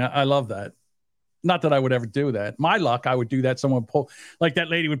amazing. I love that. Not that I would ever do that. My luck, I would do that. Someone pull, like that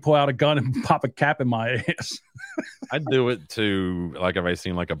lady would pull out a gun and pop a cap in my ass. I'd do it to, like, if I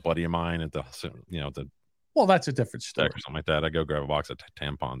seen like a buddy of mine at the, the Well, that's a different story. or something like that, I'd go grab a box of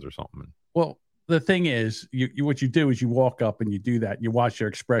tampons or something. Well, the thing is, you what you do is you walk up and you do that. You watch their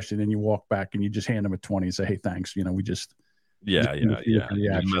expression and you walk back and you just hand them a 20 and say, "Hey, thanks. We just." Yeah.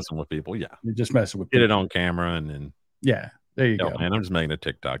 You're messing with people. Yeah. You're just messing with Get people. it on camera and then. Yeah. There you go. Man, I'm just making a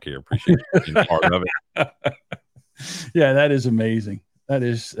TikTok here. Appreciate you being part of it. Yeah, that is amazing. That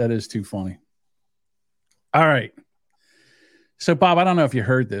is too funny. All right. So, Bob, I don't know if you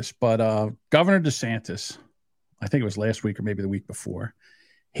heard this, but Governor DeSantis, I think it was last week or maybe the week before,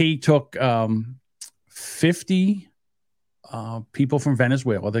 he took 50 people from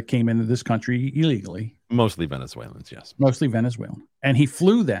Venezuela that came into this country illegally. Mostly Venezuelans, yes. Mostly Venezuelan. And he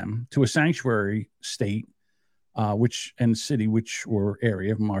flew them to a sanctuary state, or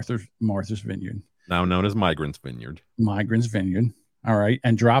area of Martha's Vineyard. Now known as Migrants Vineyard. Migrants Vineyard. All right.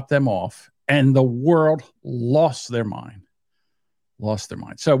 And dropped them off. And the world lost their mind.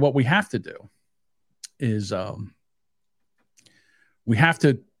 So what we have to do is we have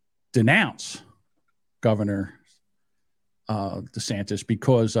to denounce Governor DeSantis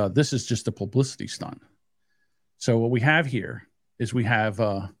because this is just a publicity stunt. So what we have here is we have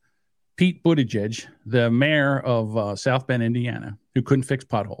Pete Buttigieg, the mayor of South Bend, Indiana, who couldn't fix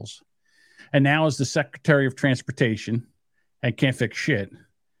potholes, and now is the Secretary of Transportation and can't fix shit,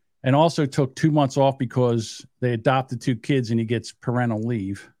 and also took 2 months off because they adopted 2 kids and he gets parental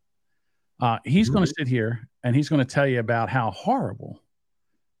leave. He's going to sit here and he's going to tell you about how horrible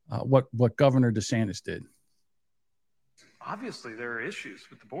what Governor DeSantis did. Obviously, there are issues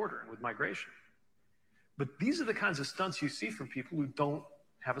with the border and with migration. But these are the kinds of stunts you see from people who don't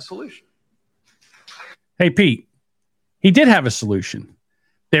have a solution. Hey, Pete, he did have a solution.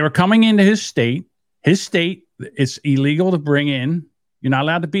 They were coming into his state. His state, it's illegal to bring in. You're not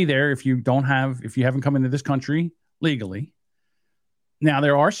allowed to be there if you haven't come into this country legally. Now,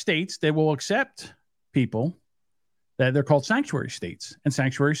 there are states that will accept people that they're called sanctuary states and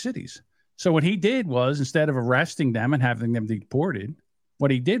sanctuary cities. So what he did was, instead of arresting them and having them deported,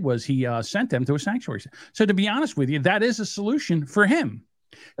 what he did was he sent them to a sanctuary. So to be honest with you, that is a solution for him,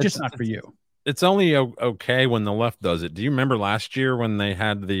 just not for you. It's only okay when the left does it. Do you remember last year when they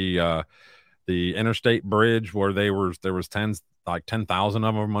had the interstate bridge where there was 10,000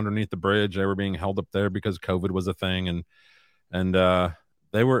 of them underneath the bridge? They were being held up there because COVID was a thing, and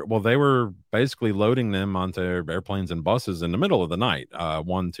they were basically loading them onto airplanes and buses in the middle of the night,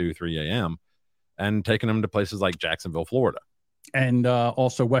 1, 2, 3 a.m., and taking them to places like Jacksonville, Florida. And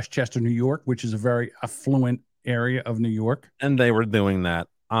also Westchester, New York, which is a very affluent area of New York. And they were doing that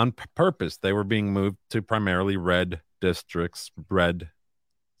on purpose. They were being moved to primarily red districts, red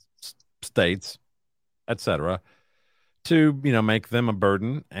states, etc., to make them a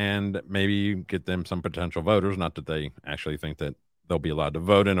burden and maybe get them some potential voters. Not that they actually think that they'll be allowed to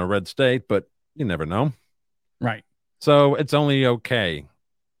vote in a red state, but you never know. Right. So it's only okay,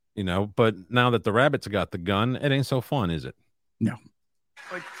 but now that the rabbits got the gun, it ain't so fun, is it? No.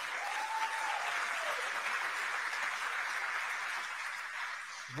 Like,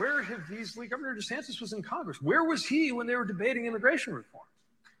 where have Governor DeSantis was in Congress. Where was he when they were debating immigration reform?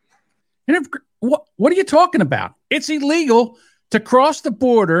 And what are you talking about? It's illegal to cross the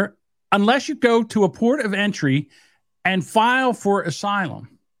border unless you go to a port of entry and file for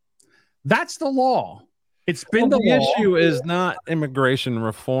asylum. That's the law. It's been the law. The issue is not immigration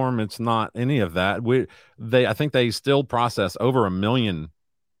reform. It's not any of that. I think they still process over 1 million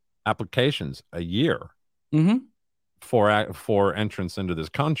applications a year for entrance into this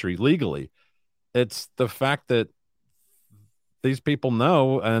country legally. It's the fact that these people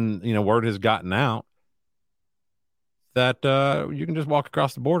know, and word has gotten out that you can just walk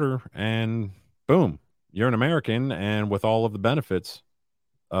across the border and boom, you're an American, and with all of the benefits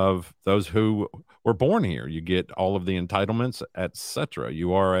of those who were born here. You get all of the entitlements, etc.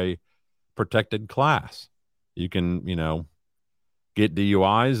 You are a protected class. You can, get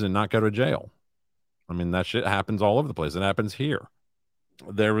DUIs and not go to jail. I mean, that shit happens all over the place. It happens here.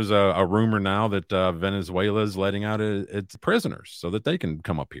 There was a rumor now that Venezuela is letting out its prisoners so that they can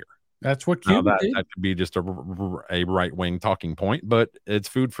come up here. That's what Cuba did. That could be just a right-wing talking point, but it's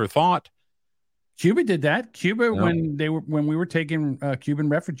food for thought. Cuba did that. Cuba, when we were taking Cuban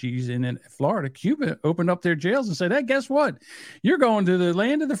refugees in Florida, Cuba opened up their jails and said, "Hey, guess what? You're going to the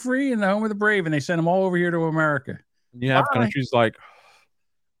land of the free and the home of the brave," and they sent them all over here to America. You have countries like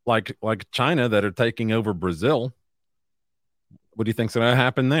China that are taking over Brazil. What do you think's going to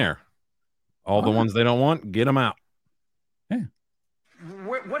happen there? All the ones they don't want, get them out.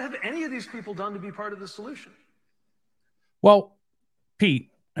 What have any of these people done to be part of the solution? Well, Pete,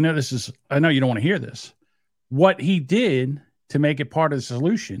 I know you don't want to hear this. What he did to make it part of the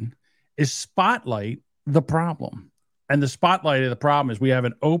solution is spotlight the problem. And the spotlight of the problem is we have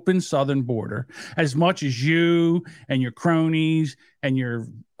an open southern border. As much as you and your cronies and your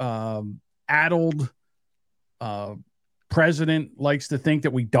addled president likes to think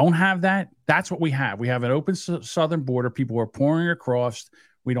that we don't have that, that's what we have. We have an open southern border. People are pouring across.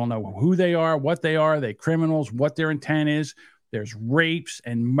 We don't know who they are, what they are. They criminals, what their intent is. There's rapes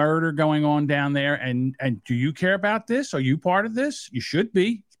and murder going on down there. And do you care about this? Are you part of this? You should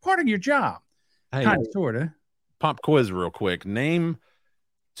be. It's part of your job. Hey, kind of, sort of. Pop quiz real quick. Name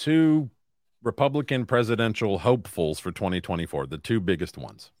 2 Republican presidential hopefuls for 2024, the 2 biggest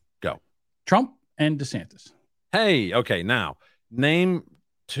ones. Go. Trump and DeSantis. Hey, okay, now name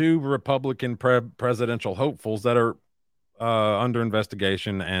 2 Republican presidential hopefuls that are under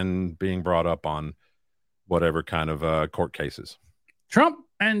investigation and being brought up on whatever kind of court cases. Trump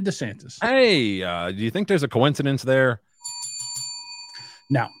and DeSantis. Hey, do you think there's a coincidence there?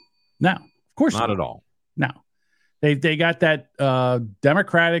 No, of course not at all. No, they got that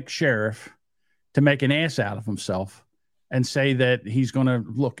Democratic sheriff to make an ass out of himself and say that he's going to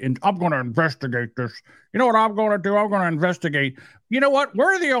look and I'm going to investigate this. You know what I'm going to do? I'm going to investigate. You know what?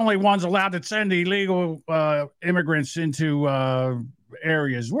 We're the only ones allowed to send illegal immigrants into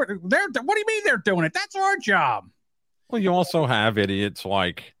areas. What do you mean they're doing it? That's our job. Well, you also have idiots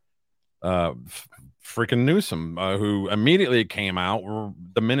like freaking Newsom, who immediately came out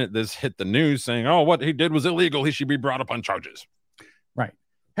the minute this hit the news saying, oh, what he did was illegal. He should be brought up on charges. Right.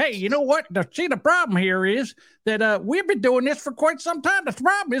 Hey, you know what? See, the problem here is that we've been doing this for quite some time. The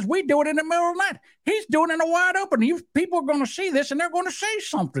problem is we do it in the middle of the night. He's doing it in the wide open. People are going to see this, and they're going to say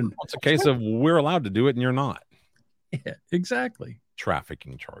something. Well, it's a case of we're allowed to do it, and you're not. Yeah, exactly.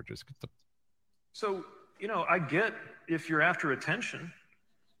 Trafficking charges. So, I get if you're after attention.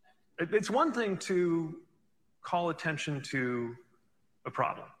 It's one thing to call attention to a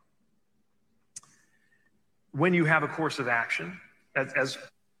problem. When you have a course of action,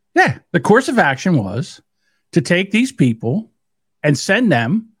 the course of action was to take these people and send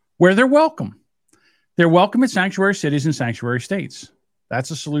them where they're welcome. They're welcome in sanctuary cities and sanctuary states. That's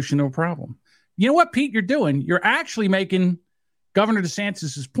a solution to a problem. You know what, Pete, you're doing? You're actually making Governor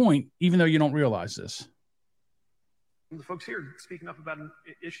DeSantis's point, even though you don't realize this. The folks here speaking up about an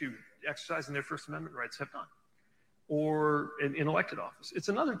issue, exercising their First Amendment rights have done, or in elected office. It's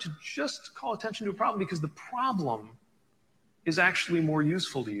another to just call attention to a problem because the problem is actually more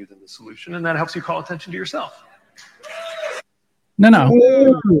useful to you than the solution, and that helps you call attention to yourself. No.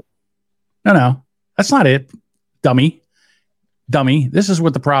 That's not it, dummy. This is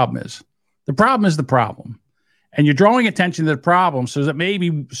what the problem is. The problem is the problem. And you're drawing attention to the problem so that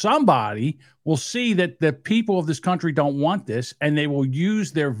maybe somebody will see that the people of this country don't want this, and they will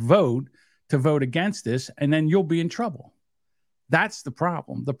use their vote to vote against this, and then you'll be in trouble. That's the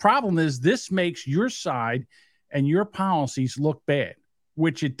problem. The problem is this makes your side and your policies look bad,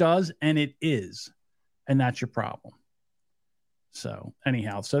 which it does, and it is. And that's your problem. So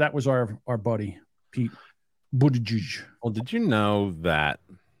anyhow, so that was our buddy, Pete Buttigieg. Well, did you know that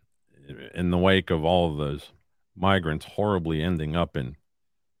in the wake of all of those migrants horribly ending up in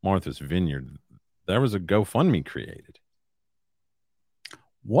Martha's Vineyard, there was a GoFundMe created?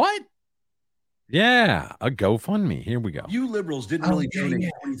 What? Yeah, a GoFundMe. Here we go. You liberals didn't really donate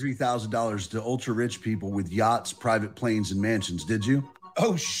 $23,000 to ultra rich people with yachts, private planes, and mansions, did you?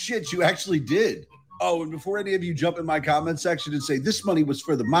 Oh, shit, you actually did. Oh, and before any of you jump in my comment section and say this money was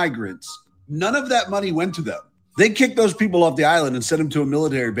for the migrants, none of that money went to them. They kicked those people off the island and sent them to a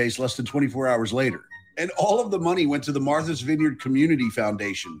military base less than 24 hours later. And all of the money went to the Martha's Vineyard Community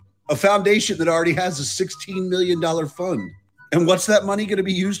Foundation, a foundation that already has a $16 million fund. And what's that money going to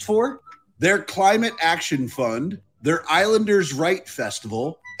be used for? Their Climate Action Fund, their Islanders' Right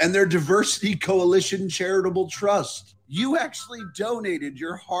Festival, and their Diversity Coalition Charitable Trust. You actually donated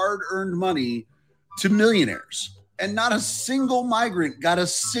your hard-earned money to millionaires, and not a single migrant got a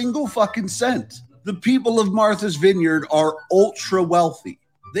single fucking cent. The people of Martha's Vineyard are ultra wealthy.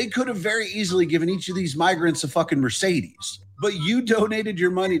 They could have very easily given each of these migrants a fucking Mercedes, but you donated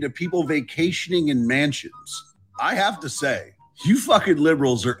your money to people vacationing in mansions. I have to say, you fucking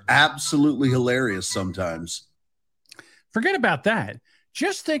liberals are absolutely hilarious sometimes. Forget about that.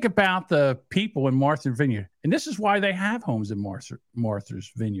 Just think about the people in Martha's Vineyard. And this is why they have homes in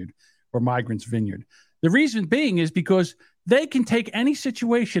Martha's Vineyard or Migrants Vineyard. The reason being is because they can take any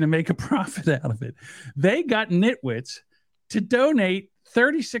situation and make a profit out of it. They got nitwits to donate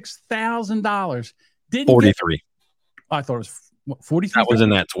 $36,000. Didn't 43. I thought it was 43. That was in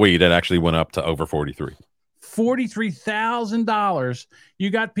that tweet. It actually went up to over 43. $43,000. You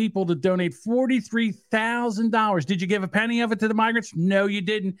got people to donate $43,000. Did you give a penny of it to the migrants? No, you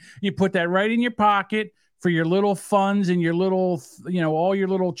didn't. You put that right in your pocket for your little funds and your little, all your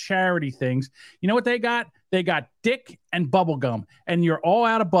little charity things. You know what they got? They got dick and bubble gum, and you're all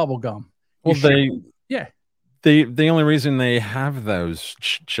out of bubble gum. Well, yeah. The only reason they have those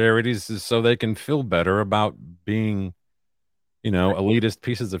charities is so they can feel better about being, elitist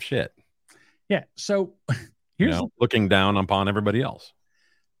pieces of shit. Yeah. So here's looking down upon everybody else.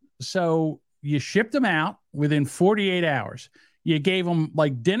 So you shipped them out within 48 hours. You gave them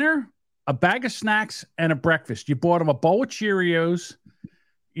like dinner, a bag of snacks, and a breakfast. You bought them a bowl of Cheerios,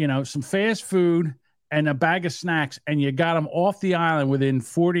 some fast food, and a bag of snacks, and you got them off the island within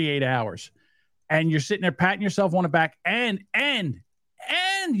 48 hours. And you're sitting there patting yourself on the back, and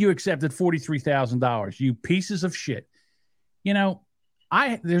you accepted $43,000. You pieces of shit.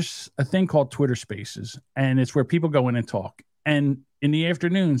 There's a thing called Twitter Spaces, and it's where people go in and talk. And in the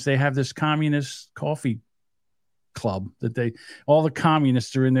afternoons, they have this communist coffee club that all the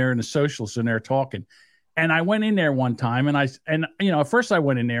communists are in there and the socialists are in there talking. And I went in there one time, and at first I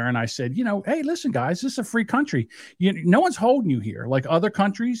went in there and I said, hey, listen, guys, this is a free country. No one's holding you here. Like other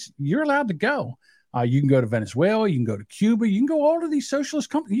countries, you're allowed to go. You can go to Venezuela, you can go to Cuba, you can go all of these socialist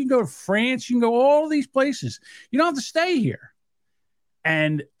companies, you can go to France, you can go all of these places. You don't have to stay here.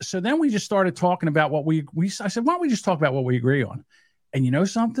 And so then we just started talking about what I said, why don't we just talk about what we agree on? And you know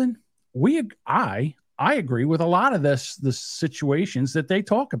something? I agree with a lot of the situations that they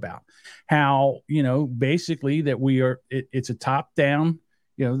talk about. How, basically that it's a top down,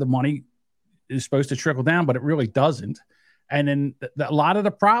 the money is supposed to trickle down, but it really doesn't. And then a lot of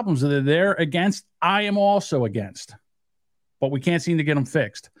the problems that they're against, I am also against, but we can't seem to get them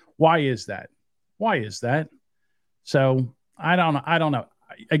fixed. Why is that? So I don't know.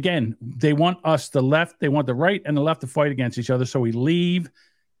 Again, they want us, the left, they want the right and the left to fight against each other. So we leave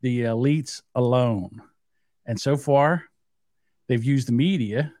the elites alone. And so far, they've used the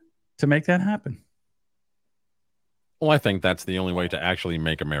media to make that happen. Well, I think that's the only way to actually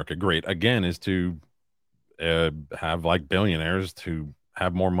make America great, again, is to have like billionaires to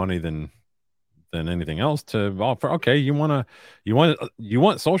have more money than anything else to offer. Okay, you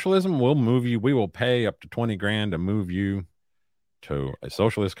want socialism? We'll move you. We will pay up to $20,000 to move you to a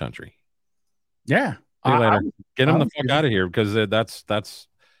socialist country. Yeah. See you later. Get them the fuck out of here, because that's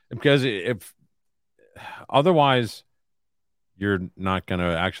because if otherwise you're not going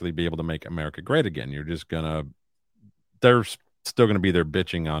to actually be able to make America great again. You're just they're still going to be there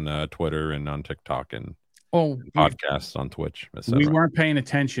bitching on Twitter and on TikTok and podcasts on Twitch. We weren't paying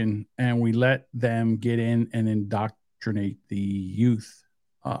attention, and we let them get in and indoctrinate the youth,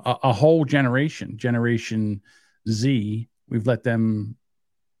 a whole generation Z. We've let them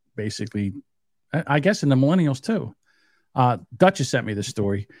basically, I guess, in the millennials too. Duchess sent me this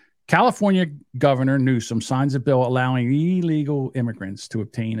story. California Governor Newsom signs a bill allowing illegal immigrants to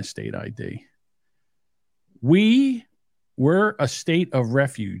obtain a state ID. We're a state of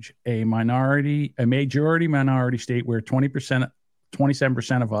refuge, a majority minority state where 27%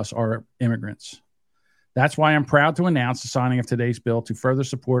 of us are immigrants. That's why I'm proud to announce the signing of today's bill to further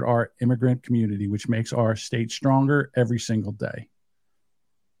support our immigrant community, which makes our state stronger every single day.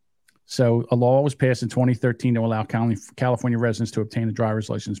 So a law was passed in 2013 to allow California residents to obtain a driver's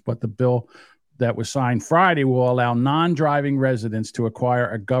license, but the bill that was signed Friday will allow non-driving residents to acquire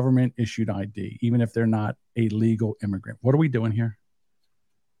a government-issued ID, even if they're not a legal immigrant. What are we doing here?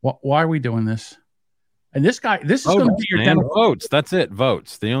 Why are we doing this? And this is going to be your votes. That's it.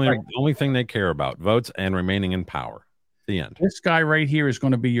 Votes. The only thing they care about. Votes and remaining in power. The end. This guy right here is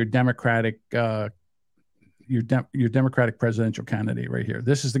going to be your Democratic your Democratic presidential candidate right here.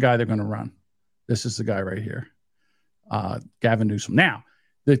 This is the guy they're going to run. This is the guy right here, Gavin Newsom. Now,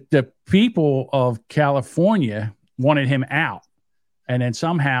 the people of California wanted him out, and then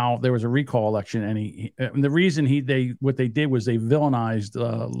somehow there was a recall election, and the reason what they did was they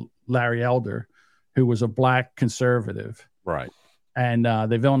villainized Larry Elder, who was a black conservative, right? And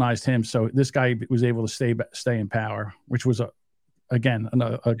they villainized him, so this guy was able to stay in power, which was a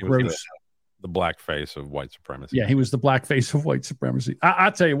gross. The black face of white supremacy. Yeah, he was the black face of white supremacy.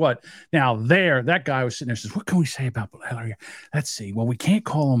 I'll tell you what. Now, that guy was sitting there and says, what can we say about Hillary? Let's see. Well, we can't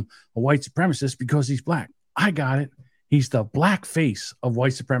call him a white supremacist because he's black. I got it. He's the black face of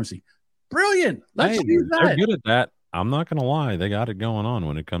white supremacy. Brilliant. Let's use that. They're good at that. I'm not going to lie. They got it going on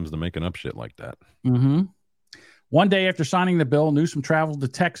when it comes to making up shit like that. Mm-hmm. One day after signing the bill, Newsom traveled to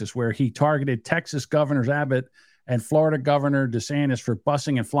Texas, where he targeted Texas Governors Abbott and Florida Governor DeSantis for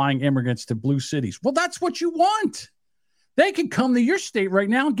busing and flying immigrants to blue cities. Well, that's what you want. They can come to your state right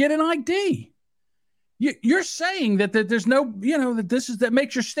now and get an ID. You're saying that there's no, that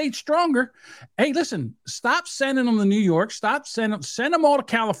makes your state stronger. Hey, listen, stop sending them to New York. Send them all to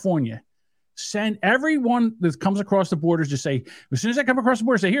California. Send everyone that comes across the borders to say, as soon as I come across the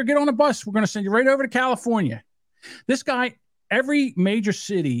border, say, here, get on a bus. We're going to send you right over to California. This guy, every major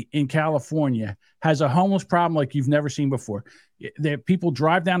city in California has a homeless problem like you've never seen before. People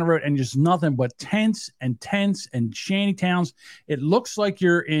drive down the road and just nothing but tents and shanty towns. It looks like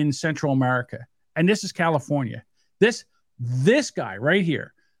you're in Central America. And this is California. This guy right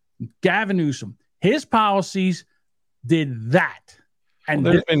here, Gavin Newsom, his policies did that. And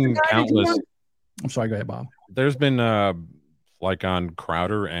there's been countless. I'm sorry, go ahead, Bob. There's been like on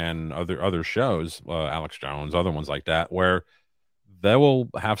Crowder and other shows, Alex Jones, other ones like that, where they will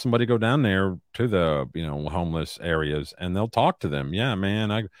have somebody go down there to the homeless areas and they'll talk to them. Yeah,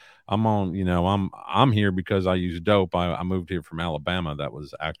 man, I'm on. I'm here because I use dope. I moved here from Alabama. That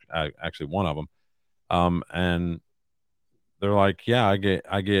was actually one of them. And they're like, yeah, I get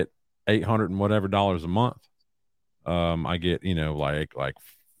 $800 and whatever a month. I get, like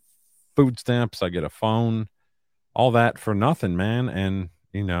food stamps. I get a phone, all that for nothing, man. And,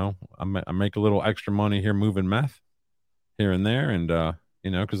 I make a little extra money here moving meth here and there. And,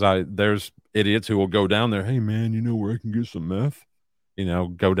 cause there's idiots who will go down there. Hey man, where I can get some meth,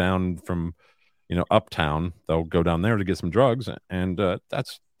 go down from, uptown. They'll go down there to get some drugs. And,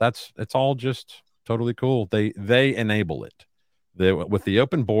 it's all just totally cool. They enable it. With the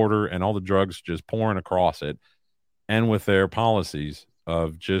open border and all the drugs just pouring across it, and with their policies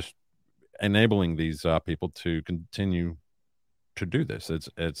of just enabling these people to continue to do this,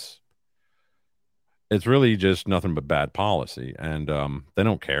 it's really just nothing but bad policy. And they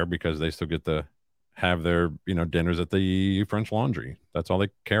don't care because they still get to have their dinners at the French Laundry. That's all they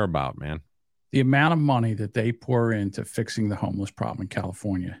care about, man. The amount of money that they pour into fixing the homeless problem in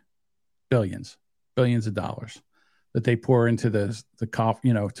California, billions of dollars that they pour into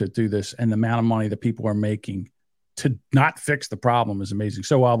to do this, and the amount of money that people are making to not fix the problem is amazing.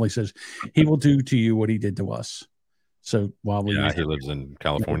 So Wobbly says he will do to you what he did to us. So Wobbly, he lives in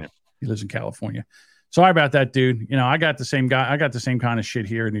California. He lives in California. Sorry about that, dude. I got the same guy. I got the same kind of shit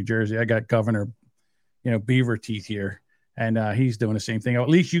here in New Jersey. I got Governor, Beaver Teeth here, and he's doing the same thing. At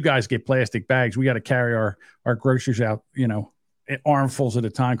least you guys get plastic bags. We got to carry our groceries out, armfuls at a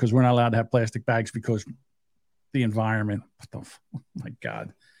time because we're not allowed to have plastic bags because the environment. Oh my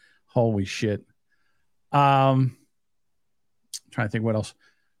God, holy shit. Trying to think what else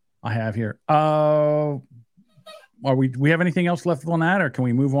I have here. We have anything else left on that, or can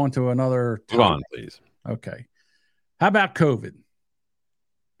we move on to another topic? Move on, please. Okay. How about COVID?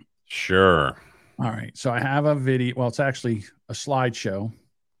 Sure. All right. So I have a video. Well, it's actually a slideshow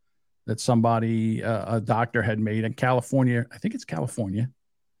that somebody, a doctor had made in California. I think it's California.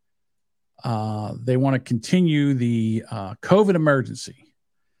 They want to continue the COVID emergency.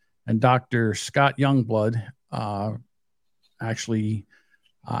 And Dr. Scott Youngblood actually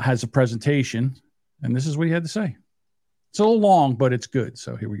has a presentation. And this is what he had to say. It's a little long, but it's good.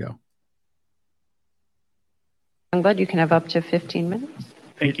 So here we go. Youngblood, you can have up to 15 minutes.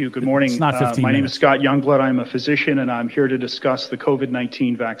 Thank you. Good morning. It's not 15 my name is minutes. Scott Youngblood. I'm a physician, and I'm here to discuss the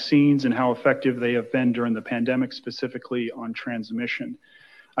COVID-19 vaccines and how effective they have been during the pandemic, specifically on transmission.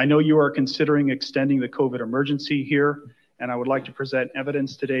 I know you are considering extending the COVID emergency here, and I would like to present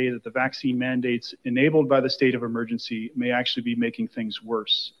evidence today that the vaccine mandates enabled by the state of emergency may actually be making things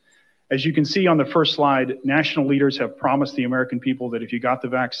worse. As you can see on the first slide, national leaders have promised the American people that if you got the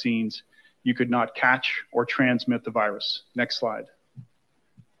vaccines, you could not catch or transmit the virus. Next slide.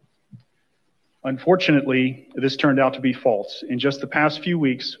 Unfortunately, this turned out to be false. In just the past few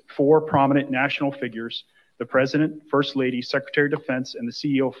weeks, 4 prominent national figures, the President, First Lady, Secretary of Defense, and the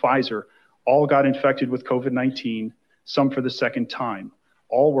CEO of Pfizer, all got infected with COVID-19, some for the second time.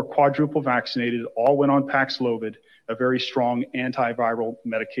 All were quadruple vaccinated, all went on Paxlovid, a very strong antiviral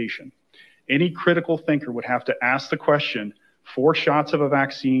medication. Any critical thinker would have to ask the question, 4 shots of a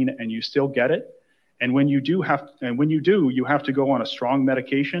vaccine and you still get it? And when you do, you have to go on a strong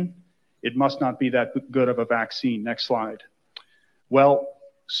medication? It must not be that good of a vaccine. Next slide. Well,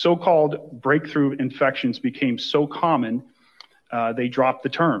 so-called breakthrough infections became so common, they dropped the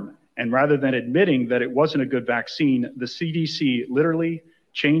term. And rather than admitting that it wasn't a good vaccine, the CDC literally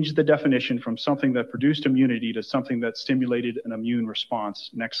changed the definition from something that produced immunity to something that stimulated an immune response.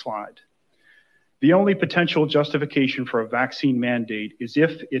 Next slide. The only potential justification for a vaccine mandate is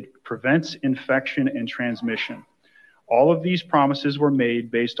if it prevents infection and transmission. All of these promises were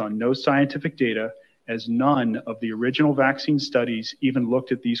made based on no scientific data as none of the original vaccine studies even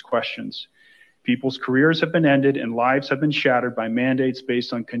looked at these questions. People's careers have been ended and lives have been shattered by mandates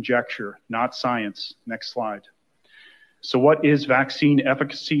based on conjecture, not science. Next slide. So what is vaccine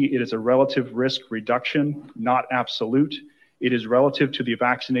efficacy? It is a relative risk reduction, not absolute. It is relative to the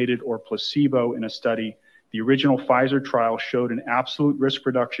vaccinated or placebo in a study. The original Pfizer trial showed an absolute risk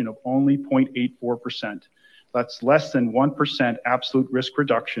reduction of only 0.84%. That's less than 1% absolute risk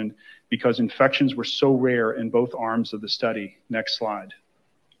reduction because infections were so rare in both arms of the study. Next slide.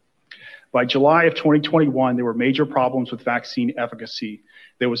 By July of 2021, there were major problems with vaccine efficacy.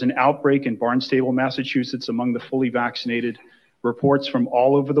 There was an outbreak in Barnstable, Massachusetts among the fully vaccinated. Reports from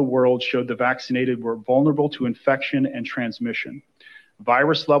all over the world showed the vaccinated were vulnerable to infection and transmission.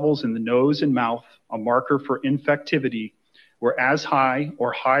 Virus levels in the nose and mouth, a marker for infectivity, were as high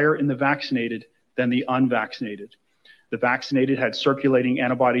or higher in the vaccinated than the unvaccinated. The vaccinated had circulating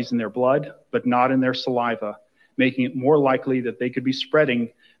antibodies in their blood, but not in their saliva, making it more likely that they could be spreading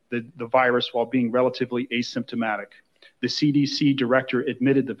the virus while being relatively asymptomatic. The CDC director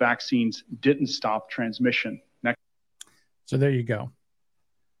admitted the vaccines didn't stop transmission. Next. So there you go.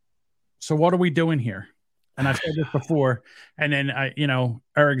 So what are we doing here? And I've said this before. And then,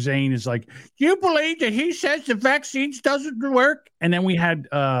 Eric Zane is like, you believe that he says the vaccines doesn't work? And then we had,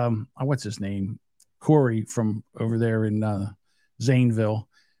 what's his name? Corey from over there in Zanesville.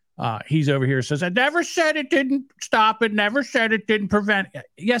 He's over here, says, I never said it didn't stop it, never said it didn't prevent it.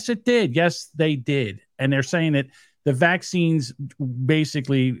 Yes, it did. Yes, they did. And they're saying that the vaccines,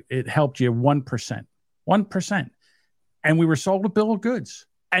 basically, it helped you 1%. 1%. And we were sold a bill of goods.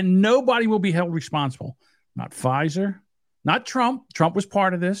 And nobody will be held responsible. Not Pfizer, not Trump. Trump was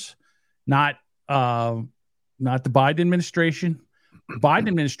part of this. Not the Biden administration. Biden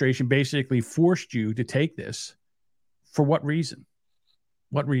administration basically forced you to take this. For what reason?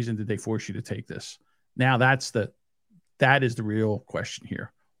 What reason did they force you to take this? Now that is the real question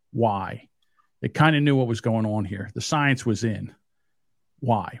here. Why? They kind of knew what was going on here. The science was in.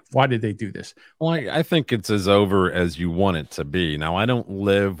 Why? Why did they do this? Well, I think it's as over as you want it to be. Now, I don't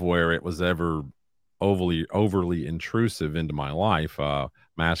live where it was ever overly intrusive into my life.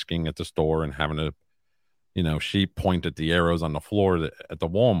 Masking at the store and having a sheep point at the arrows on the floor at the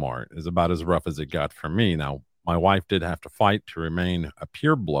Walmart is about as rough as it got for me. Now, my wife did have to fight to remain a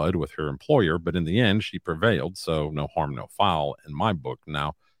pureblood with her employer, but in the end, she prevailed. So no harm, no foul in my book.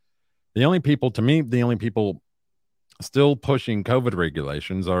 Now, the only people still pushing COVID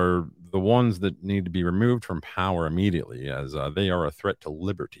regulations are the ones that need to be removed from power immediately, as they are a threat to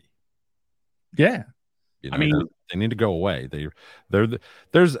liberty. Yeah. They need to go away.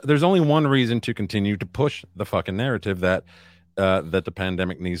 There's only one reason to continue to push the fucking narrative that the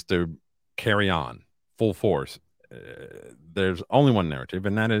pandemic needs to carry on full force. There's only one narrative,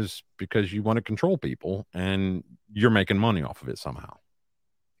 and that is because you want to control people and you're making money off of it somehow.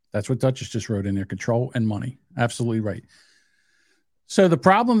 That's what Duchess just wrote in there, control and money. Absolutely right. So the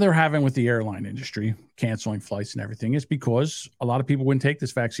problem they're having with the airline industry, canceling flights and everything, is because a lot of people wouldn't take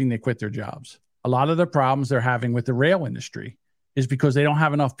this vaccine, they quit their jobs. A lot of the problems they're having with the rail industry is because they don't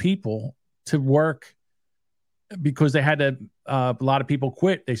have enough people to work, because they had to, a lot of people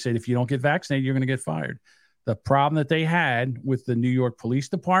quit. They said, if you don't get vaccinated, you're going to get fired. The problem that they had with the New York Police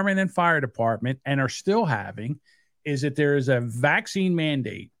Department and Fire Department, and are still having, is that there is a vaccine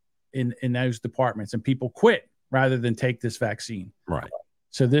mandate in those departments, and people quit rather than take this vaccine. Right.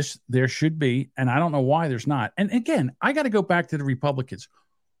 So there should be, and I don't know why there's not. And again, I got to go back to the Republicans.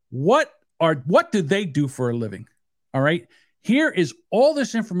 What do they do for a living? All right. Here is all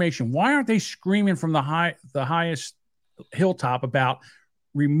this information. Why aren't they screaming from the highest hilltop about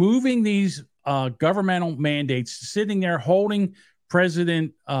removing these governmental mandates, sitting there holding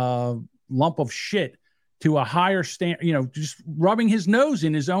President lump of shit to a higher standard, just rubbing his nose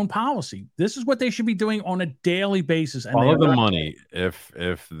in his own policy? This is what they should be doing on a daily basis. And all of the money, if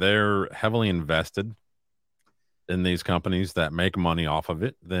they're heavily invested in these companies that make money off of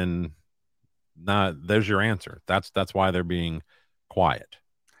it, then there's your answer. That's why they're being quiet.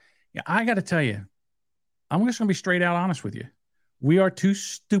 Yeah, I got to tell you, I'm just going to be straight out honest with you. We are too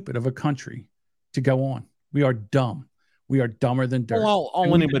stupid of a country to go on. We are dumb. We are dumber than dirt. Well,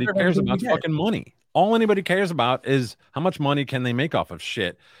 all anybody cares about is fucking money. All anybody cares about is how much money can they make off of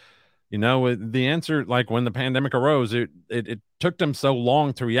shit. The answer, like when the pandemic arose, it took them so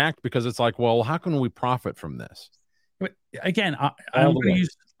long to react because it's like, well, how can we profit from this? But again, I'm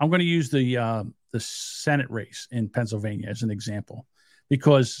going to use the Senate race in Pennsylvania as an example,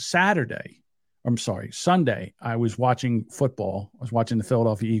 because Sunday, I was watching football. I was watching the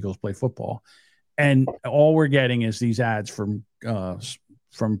Philadelphia Eagles play football, and all we're getting is these ads from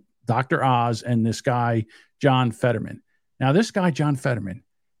Dr. Oz and this guy, John Fetterman. Now, this guy, John Fetterman,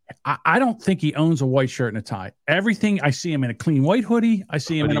 I don't think he owns a white shirt and a tie. Everything, I see him in a clean white hoodie. I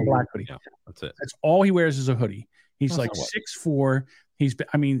see him in a black hoodie. Yeah, that's it. That's all he wears is a hoodie. He's like what? 6'4". He's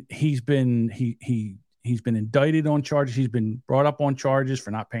been indicted on charges. He's been brought up on charges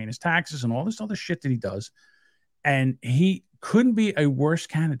for not paying his taxes and all this other shit that he does. And he couldn't be a worse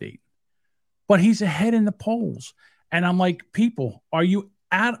candidate, but he's ahead in the polls. And I'm like, people, are you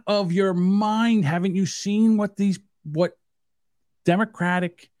out of your mind? Haven't you seen what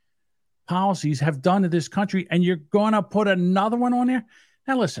Democratic policies have done to this country? And you're going to put another one on there?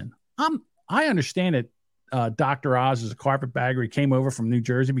 Now, listen, I understand that Dr. Oz is a carpetbagger. He came over from New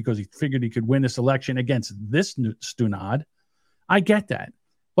Jersey because he figured he could win this election against this Stunad. I get that.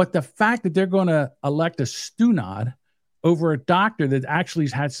 But the fact that they're going to elect a Stunad over a doctor that actually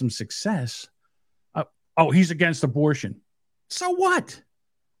has had some success, he's against abortion. So what?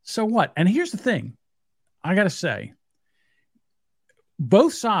 So what? And here's the thing. I got to say,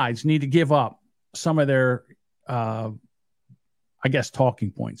 both sides need to give up some of their,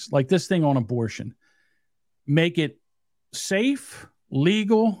 talking points. Like this thing on abortion. Make it safe,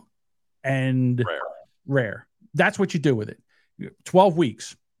 legal, and rare. That's what you do with it. 12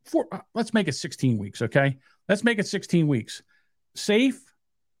 weeks. Let's make it 16 weeks, okay? Let's make it 16 weeks. Safe,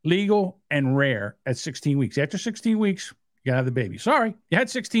 legal, and rare at 16 weeks. After 16 weeks, you got to have the baby. Sorry, you had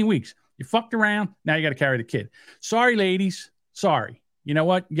 16 weeks. You fucked around. Now you got to carry the kid. Sorry, ladies. Sorry. You know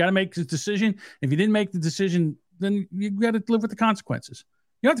what? You got to make the decision. If you didn't make the decision, then you got to live with the consequences.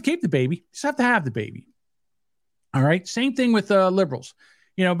 You don't have to keep the baby. You just have to have the baby. All right. Same thing with liberals,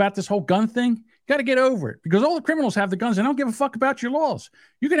 about this whole gun thing. You got to get over it because all the criminals have the guns. They don't give a fuck about your laws.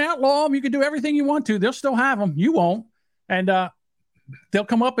 You can outlaw them. You can do everything you want to. They'll still have them. You won't. And they'll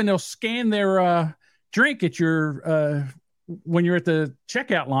come up and they'll scan their drink at your when you're at the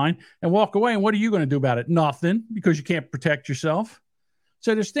checkout line and walk away. And what are you going to do about it? Nothing, because you can't protect yourself.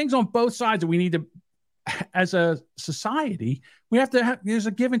 So there's things on both sides that we need to, as a society, we have to have, there's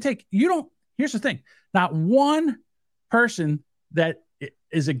a give and take. Here's the thing. Not one person that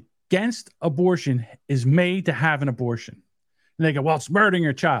is against abortion is made to have an abortion. And they go, well, it's murdering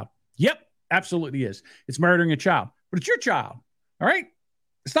your child. Yep, absolutely is. It's murdering a child, but it's your child. All right.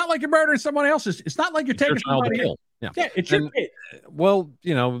 It's not like you're murdering someone else's. It's not like you're taking somebody else. Yeah, it's your kid. Well,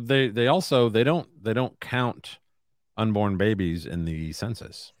 they also don't count unborn babies in the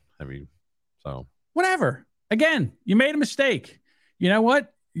census. So whatever. Again, you made a mistake. You know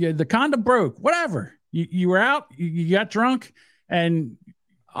what? The condom broke. Whatever. You were out. You got drunk, and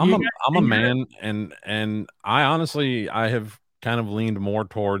I'm a man, and I honestly I have kind of leaned more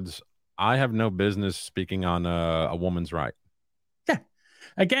towards I have no business speaking on a woman's right. Yeah.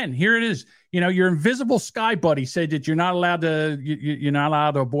 Again, here it is. Your invisible sky buddy said that you're not allowed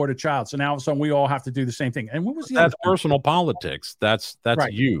to abort a child. So now all of a sudden we all have to do the same thing. And what was that's personal politics? That's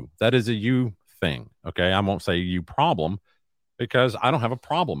right. You. That is a you thing. Okay, I won't say you problem because I don't have a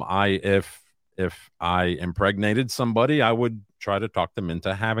problem. If I impregnated somebody, I would try to talk them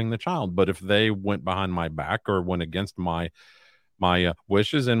into having the child. But if they went behind my back or went against my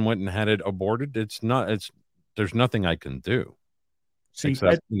wishes and went and had it aborted, there's nothing I can do.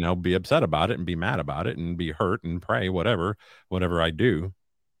 Except, be upset about it and be mad about it and be hurt and pray, whatever I do.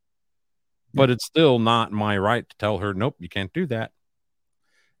 But it's still not my right to tell her, nope, you can't do that.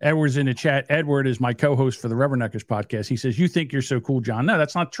 Edward's in the chat. Edward is my co-host for the Rubberneckers podcast. He says, you think you're so cool, John. No,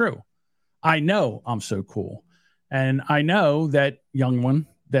 that's not true. I know I'm so cool. And I know that, young one,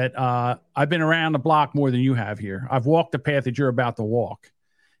 that I've been around the block more than you have here. I've walked the path that you're about to walk.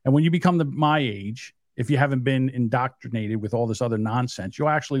 And when you become my age, if you haven't been indoctrinated with all this other nonsense, you'll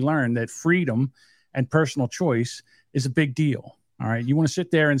actually learn that freedom and personal choice is a big deal. All right. You want to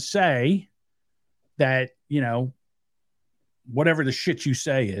sit there and say that, whatever the shit you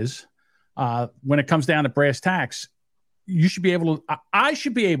say is, when it comes down to brass tacks, I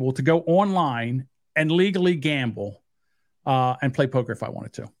should be able to go online and legally gamble and play poker if I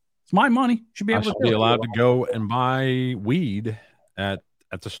wanted to. It's my money. Should be able to be allowed to go and buy weed at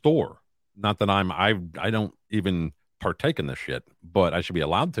the store. Not that I don't even partake in this shit, but I should be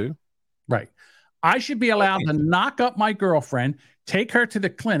allowed to. Right. I should be allowed to knock up my girlfriend, take her to the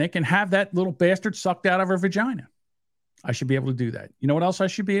clinic, and have that little bastard sucked out of her vagina. I should be able to do that. You know what else I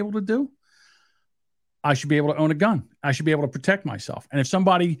should be able to do? I should be able to own a gun. I should be able to protect myself. And if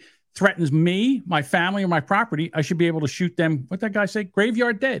somebody threatens me, my family, or my property, I should be able to shoot them. What that guy say?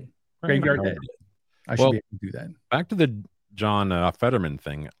 Graveyard dead. Graveyard dead. I should be able to do that. Back to the John Fetterman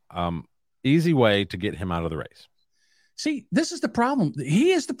thing. Easy way to get him out of the race. See, this is the problem.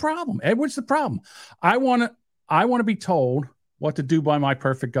 He is the problem. Edward's the problem. I want to be told What to Do by My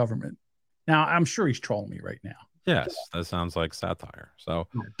Perfect Government. Now, I'm sure he's trolling me right now. Yes, that sounds like satire. So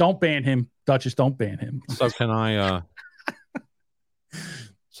don't ban him, Duchess. Don't ban him. So can I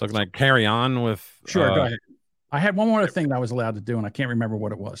carry on with? Sure, go ahead. I had one more thing that I was allowed to do, and I can't remember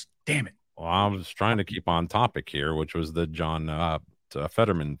what it was. Damn it. Well, I was trying to keep on topic here, which was the John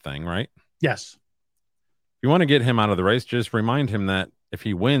Fetterman thing, right? Yes. If you want to get him out of the race, just remind him that if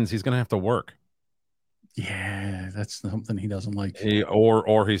he wins, he's going to have to work. Yeah, that's something he doesn't like.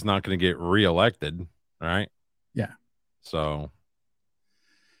 Or he's not going to get reelected, right? Yeah. So,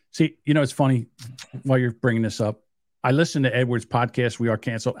 see, it's funny while you're bringing this up. I listened to Edward's podcast, We Are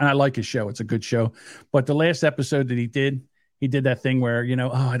Canceled, and I like his show. It's a good show. But the last episode that he did that thing where,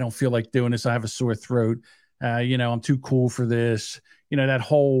 I don't feel like doing this. I have a sore throat. I'm too cool for this. That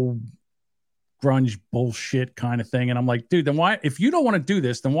whole grunge bullshit kind of thing. And I'm like, dude, then why, if you don't want to do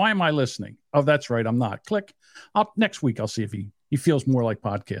this, then why am I listening? Oh, that's right. I'm not. Click. Next week, I'll see if he feels more like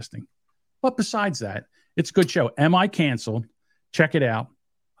podcasting. But besides that, it's a good show. Am I Canceled? Check it out.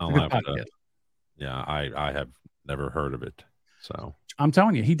 Yeah, I have never heard of it. So I'm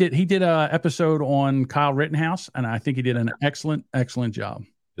telling you, he did a episode on Kyle Rittenhouse, and I think he did an excellent job.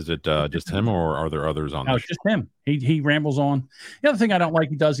 Is it just him, or are there others on? No, it's just him. He rambles on. The other thing I don't like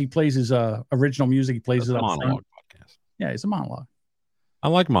he plays his original music. He plays it up monologue podcast. Yeah, it's a monologue. I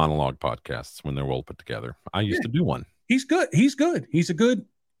like monologue podcasts when they're well put together. I used to do one. He's good. He's good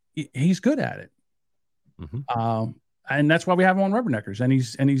at it. Mm-hmm. And that's why we have him on Rubberneckers. And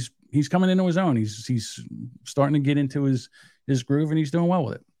he's coming into his own. He's starting to get into his groove, and he's doing well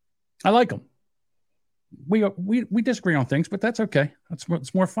with it. I like him. We disagree on things, but that's okay.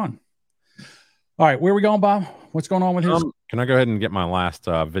 It's more fun. All right, where are we going, Bob? What's going on with his? Can I go ahead and get my last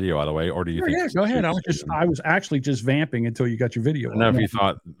video out of the way, or do you think? Yeah, go ahead. I was actually just vamping until you got your video. I don't know if you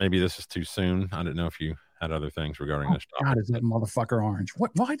thought maybe this is too soon. I didn't know if you had other things regarding this topic. God, is that motherfucker orange?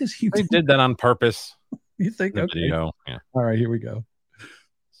 What? Why does he? They did that on purpose. You think? Okay. Video. Yeah. All right, here we go.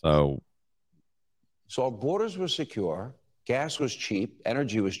 So our borders were secure, gas was cheap,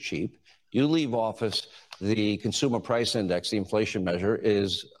 energy was cheap. You leave office, the consumer price index, the inflation measure,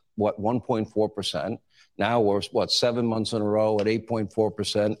 is 1.4%. Now we're 7 months in a row at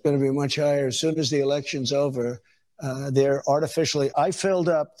 8.4%. It's going to be much higher as soon as the election's over. They're artificially. I filled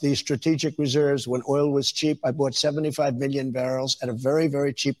up the strategic reserves when oil was cheap. I bought 75 million barrels at a very,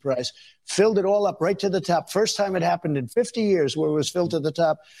 very cheap price. Filled it all up right to the top. First time it happened in 50 years where it was filled to the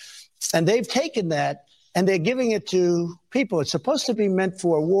top. And they've taken that and they're giving it to people. It's supposed to be meant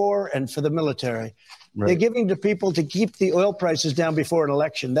for war and for the military. Right. They're giving to people to keep the oil prices down before an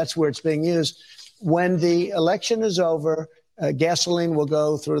election. That's where it's being used. When the election is over, gasoline will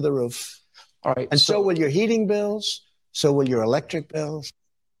go through the roof. All right. And so will your heating bills. So will your electric bills.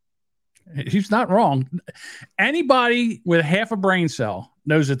 He's not wrong. Anybody with half a brain cell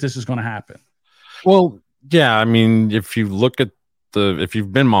knows that this is going to happen. Well, yeah. I mean, if you look at if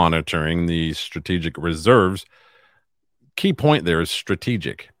you've been monitoring the strategic reserves, key point there is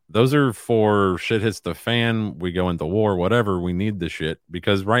strategic. Those are for shit hits the fan, we go into war, whatever, we need the shit.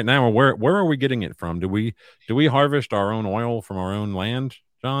 Because right now, where are we getting it from? Do we harvest our own oil from our own land,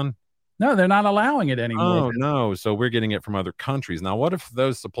 John? No, they're not allowing it anymore. Oh, no. So we're getting it from other countries. Now, what if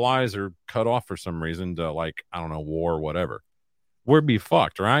those supplies are cut off for some reason to, like, I don't know, war or whatever? We'd be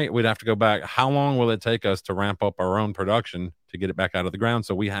fucked, right? We'd have to go back. How long will it take us to ramp up our own production to get it back out of the ground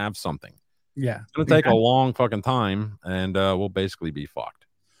so we have something? Yeah. It's going to take a long fucking time, and we'll basically be fucked.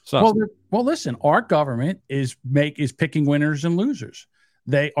 So, well, listen, our government is picking winners and losers.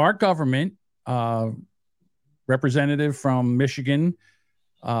 Our government, representative from Michigan,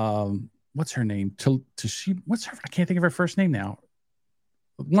 what's her name? I can't think of her first name now.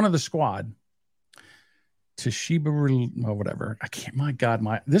 One of the squad. Toshiba or whatever. I can't. My God,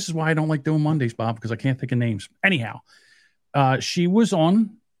 this is why I don't like doing Mondays, Bob, because I can't think of names. Anyhow, she was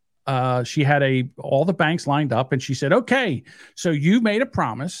on. She had all the banks lined up, and she said, "Okay, so you made a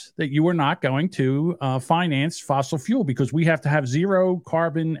promise that you were not going to finance fossil fuel because we have to have zero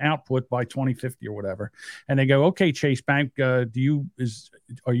carbon output by 2050 or whatever." And they go, "Okay, Chase Bank, are you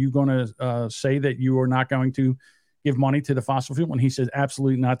going to say that you are not going to give money to the fossil fuel?" And he says,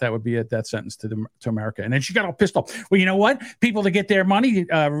 "Absolutely not. That would be a death sentence to America." And then she got all pissed off. Well, you know what? People that get their money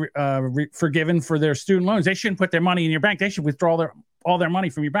forgiven for their student loans, they shouldn't put their money in your bank. They should withdraw all their money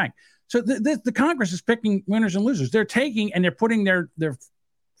from your bank. So the Congress is picking winners and losers. They're taking and they're putting their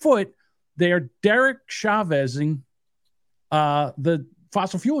foot. They are Derek Chavezing the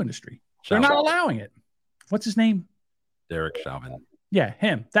fossil fuel industry. They're not allowing it. What's his name? Derek Chauvin. Yeah,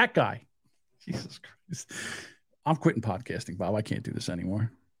 him. That guy. Jesus Christ. I'm quitting podcasting, Bob. I can't do this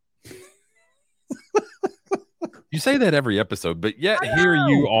anymore. You say that every episode, but yet here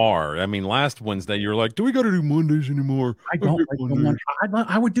you are. I mean, last Wednesday you're like, "Do we got to do Mondays anymore?" I don't. Like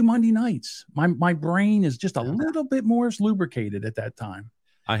I would do Monday nights. My brain is just a little bit more lubricated at that time.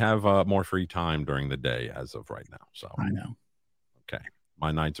 I have more free time during the day as of right now. So I know. Okay,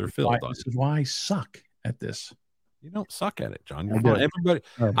 my nights are filled. This is why I suck at this. You don't suck at it, John. You're fine. Everybody.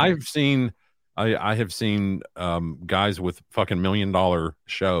 I've seen. I have seen guys with fucking $1 million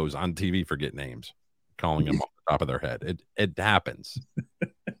shows on TV forget names, calling them off the top of their head. It happens.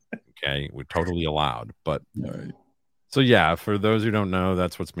 Okay, we're totally allowed. But so yeah, for those who don't know,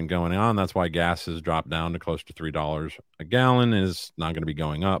 that's what's been going on. That's why gas has dropped down to close to $3 a gallon. Is not going to be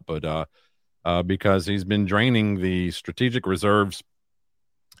going up, but because he's been draining the strategic reserves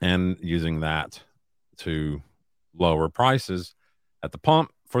and using that to lower prices at the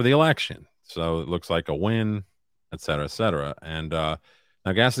pump for the election. So it looks like a win, et cetera, et cetera. And now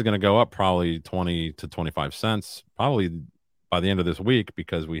gas is going to go up probably 20 to 25 cents, probably by the end of this week,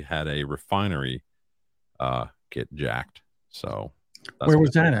 because we had a refinery get jacked. So where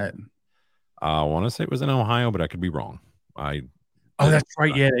was that at? I want to say it was in Ohio, but I could be wrong. Oh, that's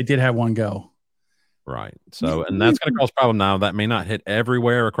right. Yeah, they did have one go. Right. So, and that's going to cause a problem now. That may not hit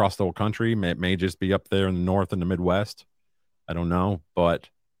everywhere across the whole country. It may just be up there in the north and the Midwest. I don't know, but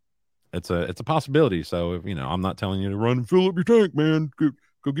it's a possibility. So, if, I'm not telling you to run and fill up your tank, man.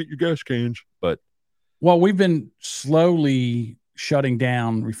 Go get your gas cans. But we've been slowly shutting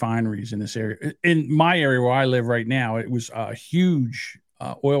down refineries in this area. In my area where I live right now, it was a huge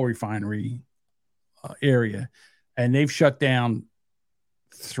oil refinery area, and they've shut down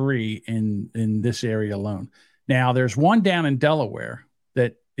 3 in this area alone. Now there's one down in Delaware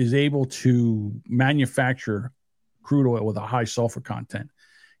that is able to manufacture crude oil with a high sulfur content.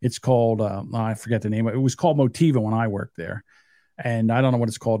 It's called I forget the name. It was called Motiva when I worked there, and I don't know what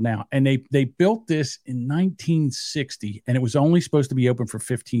it's called now. And they built this in 1960, and it was only supposed to be open for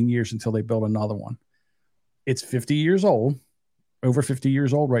 15 years until they built another one. It's 50 years old, over 50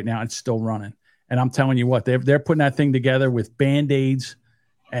 years old right now. It's still running, and I'm telling you what, they're putting that thing together with Band-Aids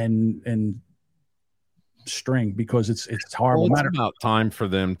and string, because it's horrible. Well, it's about time for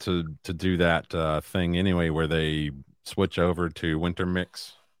them to do that thing anyway, where they switch over to winter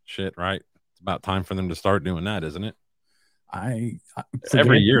mix shit, right? It's about time for them to start doing that, isn't it?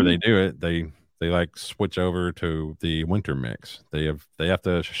 Every year they do it. They like switch over to the winter mix. They have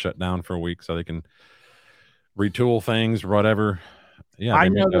to shut down for a week so they can retool things, whatever. Yeah, I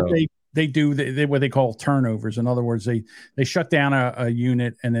know that they do what they call turnovers. In other words, they shut down a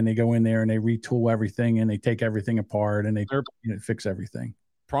unit, and then they go in there and they retool everything, and they take everything apart, and they fix everything.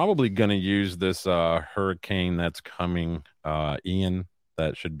 Probably going to use this hurricane that's coming, Ian.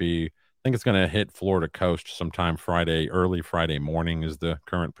 That should be, I think it's going to hit Florida coast sometime early Friday morning is the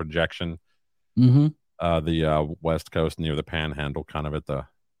current projection. Mm-hmm. The west coast near the Panhandle, kind of at the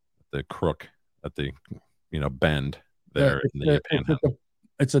crook, at the bend there.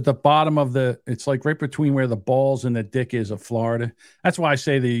 It's at the bottom of it's like right between where the balls and the dick is of Florida. That's why I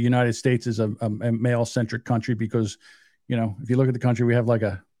say the United States is a male-centric country, because, if you look at the country, we have like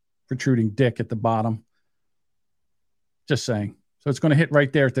a protruding dick at the bottom. Just saying. So it's going to hit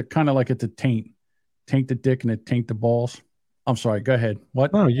right there at the kind of like at the taint the dick and it taint the balls. I'm sorry. Go ahead.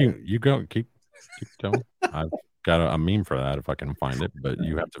 What? No, you go. Keep going. I've got a meme for that if I can find it, but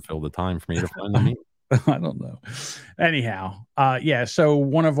you have to fill the time for me to find the meme. I don't know. Anyhow, yeah. So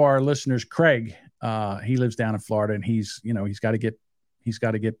one of our listeners, Craig, he lives down in Florida, and he's got to get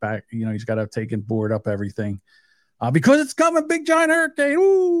back. He's got to take and board up everything because it's coming, big giant hurricane.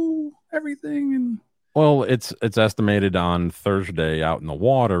 Ooh, everything. And well, it's estimated on Thursday out in the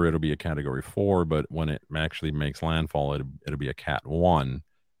water it'll be a Category 4, but when it actually makes landfall, it'll be a Cat 1.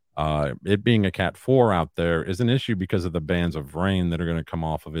 It being a Cat 4 out there is an issue because of the bands of rain that are going to come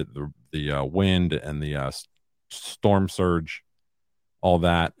off of it, the wind and the storm surge, all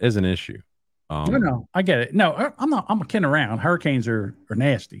that is an issue. No, I get it. No, I'm kidding around. Hurricanes are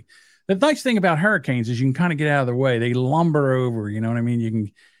nasty. The nice thing about hurricanes is you can kind of get out of their way. They lumber over, you know what I mean?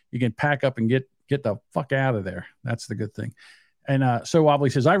 You can pack up and get the fuck out of there. That's the good thing. And so Wobbly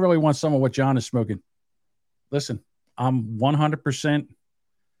says, I really want some of what John is smoking. Listen, I'm 100%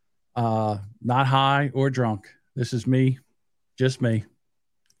 not high or drunk. This is me, just me.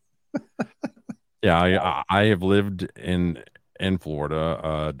 Yeah, I have lived in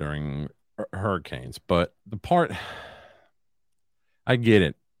Florida during hurricanes, but the part I get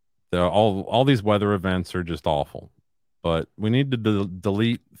it. All these weather events are just awful, but we need to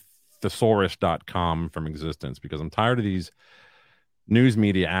delete thesaurus.com from existence, because I'm tired of these news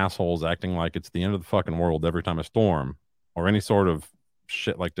media assholes acting like it's the end of the fucking world every time a storm or any sort of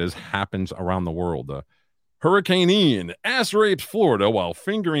shit like this happens around the world. Hurricane Ian ass rapes Florida while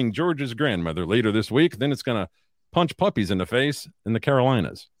fingering Georgia's grandmother later this week. Then it's going to punch puppies in the face in the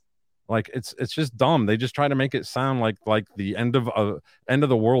Carolinas. Like it's just dumb. They just try to make it sound like the end of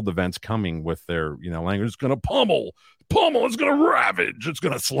the world events coming with their language. It's going to pummel. It's going to ravage. It's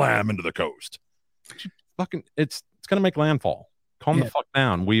going to slam into the coast. It's going to make landfall. Calm the fuck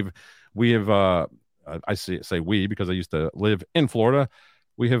down. We have I say we because I used to live in Florida.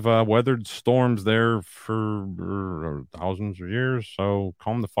 We have weathered storms there for thousands of years. So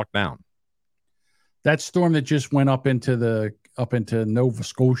calm the fuck down. That storm that just went up into Nova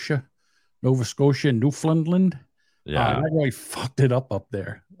Scotia, Newfoundland. Yeah, that really fucked it up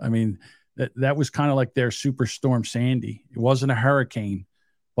there. I mean, that was kind of like their superstorm Sandy. It wasn't a hurricane,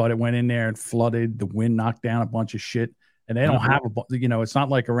 but it went in there and flooded. The wind knocked down a bunch of shit, and they don't have it's not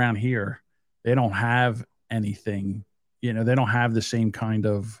like around here. They don't have anything. They don't have the same kind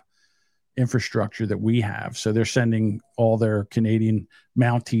of infrastructure that we have. So they're sending all their Canadian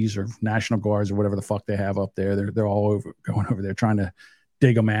Mounties or National Guards or whatever the fuck they have up there. They're all going over there trying to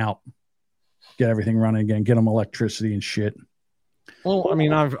dig them out, get everything running again, get them electricity and shit. Well, I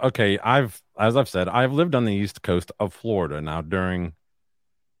mean, as I've said, I've lived on the east coast of Florida now during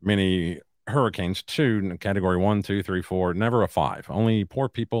many hurricanes, 2, category 1, 2, 3, 4, never a 5. Only poor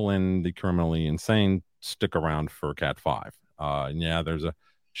people and the criminally insane stick around for Cat 5. And yeah, there's a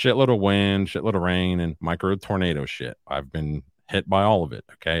shitload of wind, shitload of rain, and micro tornado shit. I've been hit by all of it.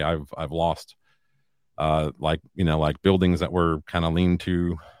 Okay, I've lost like buildings that were kind of lean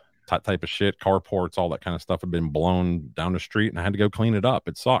to type of shit, carports, all that kind of stuff have been blown down the street, and I had to go clean it up.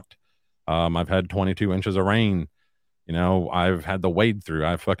 It sucked. I've had 22 inches of rain. I've had to wade through.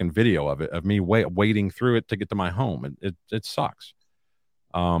 I have fucking video of it, of me wading through it to get to my home. It sucks.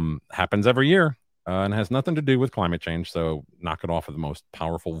 Happens every year. And has nothing to do with climate change. So knock it off of the most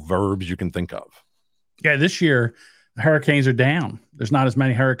powerful verbs you can think of. Yeah, this year, the hurricanes are down. There's not as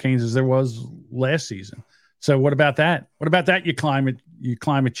many hurricanes as there was last season. So what about that? What about that? You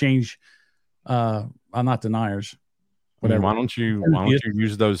climate change. I'm not deniers. Whatever. Why don't you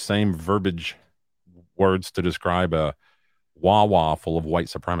use those same verbiage words to describe a Wawa full of white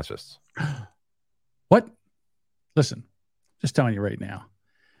supremacists? What? Listen, just telling you right now.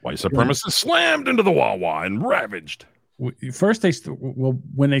 White supremacists slammed into the Wawa and ravaged. First,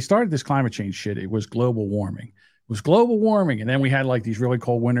 when they started this climate change shit, it was global warming. It was global warming. And then we had like these really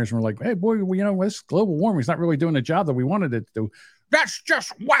cold winters and we're like, hey, boy, this global warming is not really doing the job that we wanted it to do. That's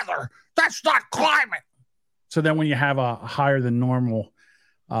just weather. That's not climate. So then when you have a higher than normal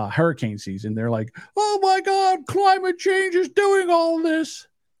hurricane season, they're like, oh, my God, climate change is doing all this.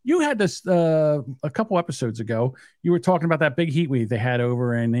 You had this a couple episodes ago. You were talking about that big heat wave they had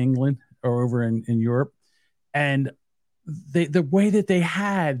over in England or over in Europe. And the way that they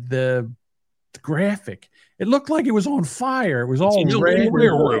had the graphic, it looked like it was on fire. It was all red.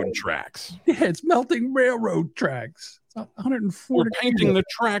 Railroad tracks. Yeah, it's melting railroad tracks. It's 140. We're painting the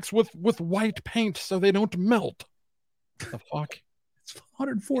tracks with white paint so they don't melt. The fuck? It's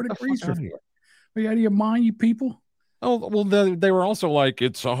 104 degrees. Are you out of your mind, you people? Oh, well, they were also like,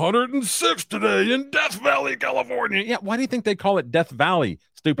 it's 106 today in Death Valley, California. Yeah, why do you think they call it Death Valley?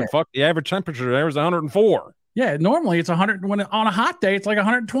 Stupid fuck. The average temperature there is 104. Yeah, normally it's 100. When on a hot day, it's like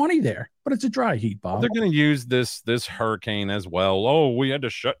 120 there, but it's a dry heat, Bob. They're going to use this hurricane as well. Oh, we had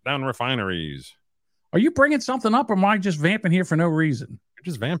to shut down refineries. Are you bringing something up, or am I just vamping here for no reason? You're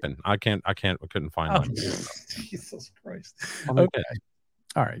just vamping. I couldn't find that. Jesus Christ. Okay.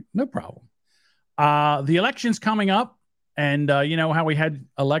 All right. No problem. The election's coming up, and you know how we had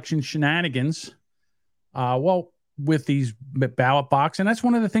election shenanigans. Well, with these ballot box, and that's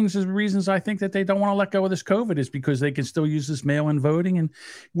one of the reasons I think that they don't want to let go of this COVID is because they can still use this mail-in voting, and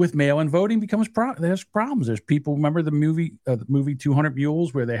with mail-in voting there's problems. There's people. Remember the movie 200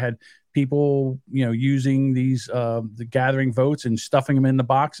 Mules, where they had people, using these the gathering votes and stuffing them in the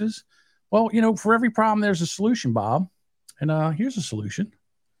boxes. Well, for every problem, there's a solution, Bob, and here's a solution.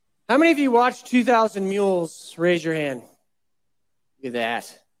 How many of you watched 2000 Mules? Raise your hand. Look at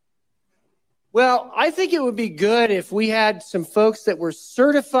that. Well, I think it would be good if we had some folks that were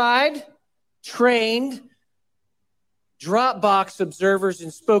certified, trained, Dropbox observers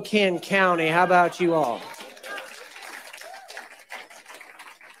in Spokane County. How about you all?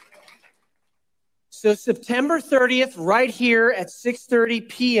 So September 30th, right here at 6:30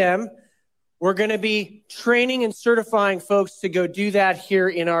 p.m., we're going to be training and certifying folks to go do that here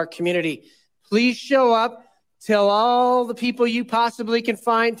in our community. Please show up. Tell all the people you possibly can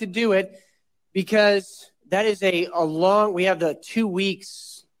find to do it, because that is a long, we have the 2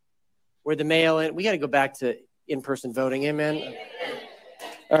 weeks where the mail-in, we got to go back to in-person voting. Amen.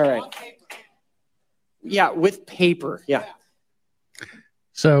 All right. Yeah, with paper. Yeah.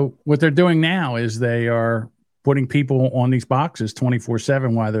 So what they're doing now is they are putting people on these boxes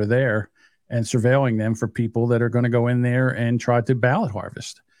 24/7 while they're there and surveilling them for people that are going to go in there and try to ballot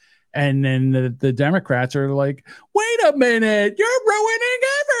harvest. And then the Democrats are like, wait a minute, you're ruining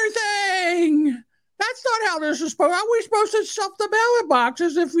everything. That's not how this is supposed. How are we supposed to stuff the ballot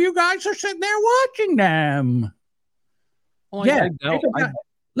boxes if you guys are sitting there watching them? Well, yeah. I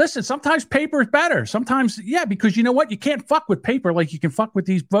Listen, sometimes paper is better. Sometimes, yeah, because you know what? You can't fuck with paper like you can fuck with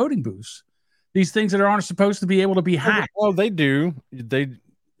these voting booths. These things that aren't supposed to be able to be hacked. Well, they do. They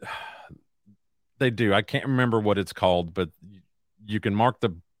do. I can't remember what it's called, but you can mark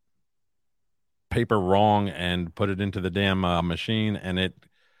the paper wrong and put it into the damn machine, and it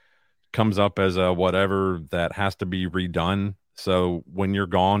comes up as a whatever that has to be redone. So when you're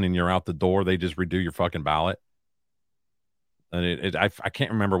gone and you're out the door, they just redo your fucking ballot. And I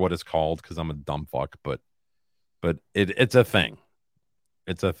can't remember what it's called because I'm a dumb fuck, but it's a thing.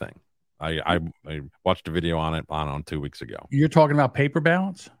 It's a thing. I watched a video on it on 2 weeks ago. You're talking about paper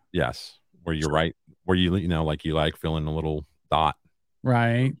ballots? Yes, where you write, where you like fill in a little dot,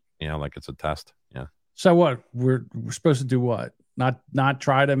 right? Yeah, like it's a test. Yeah. So what? We're supposed to do what? Not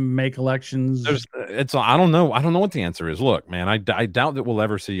try to make elections. I don't know. I don't know what the answer is. Look, man, I doubt that we'll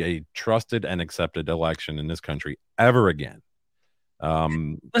ever see a trusted and accepted election in this country ever again.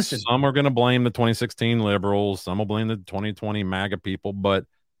 Listen, some are going to blame the 2016 liberals. Some will blame the 2020 MAGA people, but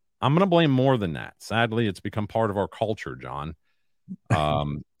I'm going to blame more than that. Sadly, it's become part of our culture, John.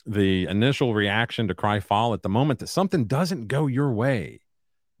 The initial reaction to cry foul at the moment that something doesn't go your way.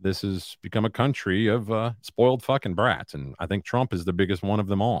 This has become a country of spoiled fucking brats, and I think Trump is the biggest one of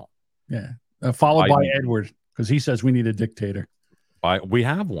them all. Yeah, followed by Edward, because he says we need a dictator. We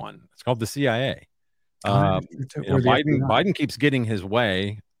have one. It's called the CIA. Biden keeps getting his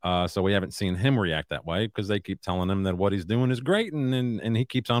way, so we haven't seen him react that way because they keep telling him that what he's doing is great, and he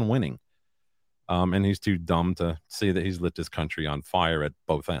keeps on winning. And he's too dumb to see that he's lit this country on fire at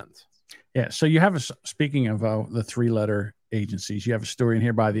both ends. Yeah. So you have speaking of the 3-letter agencies, you have a story in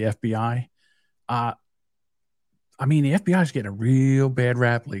here by the FBI. I mean, the FBI is getting a real bad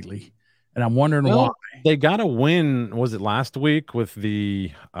rap lately, and I'm wondering why. They got a win. Was it last week with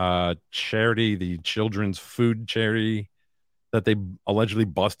the charity, the children's food charity that they allegedly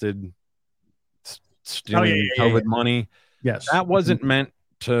busted stealing COVID money? Yes. That wasn't meant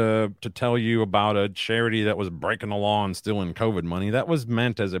to tell you about a charity that was breaking the law and stealing COVID money. That was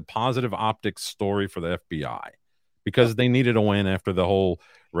meant as a positive optics story for the FBI because they needed a win after the whole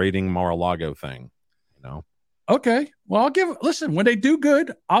raiding Mar-a-Lago thing, you know? Okay. Well, listen, when they do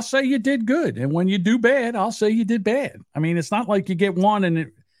good, I'll say you did good. And when you do bad, I'll say you did bad. I mean, it's not like you get one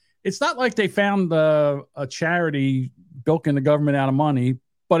and it's not like they found a charity bilking the government out of money,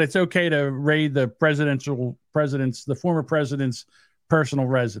 but it's okay to raid the the former president's personal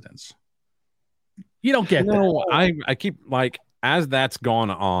residence. You don't get that. I keep as that's gone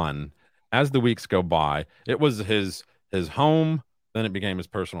on, as the weeks go by, it was his home. Then it became his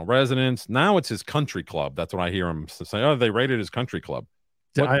personal residence. Now it's his country club. That's what I hear him say. Oh, they raided his country club.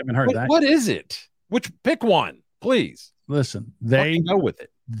 I haven't heard that. What is it? Pick one, please. Listen, they go with it.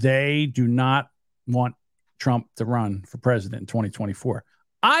 They do not want Trump to run for president in 2024.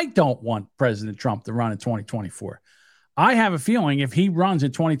 I don't want President Trump to run in 2024. I have a feeling if he runs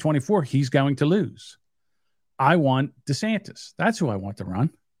in 2024, he's going to lose. I want DeSantis. That's who I want to run.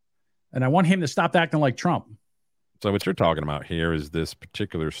 And I want him to stop acting like Trump. So what you're talking about here is this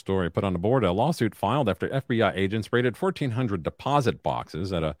particular story put on the board. A lawsuit filed after FBI agents raided 1,400 deposit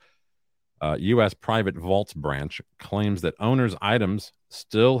boxes at a U.S. private vaults branch claims that owners' items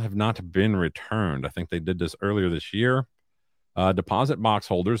still have not been returned. I think they did this earlier this year. Deposit box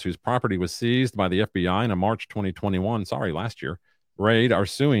holders whose property was seized by the FBI in a March 2021, last year, raid are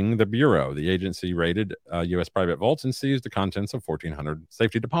suing the Bureau. The agency raided U.S. private vaults and seized the contents of 1,400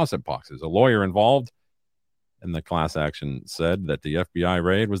 safety deposit boxes. A lawyer involved in the class action said that the FBI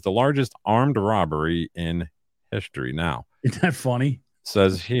raid was the largest armed robbery in history. Now, isn't that funny?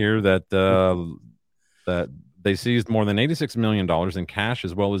 Says here that that they seized more than $86 million in cash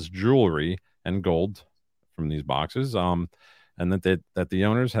as well as jewelry and gold from these boxes, and that the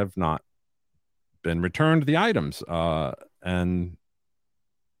owners have not been returned the items, and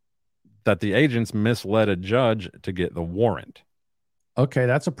that the agents misled a judge to get the warrant. Okay,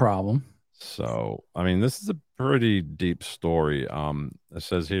 that's a problem. So, I mean, this is a pretty deep story. It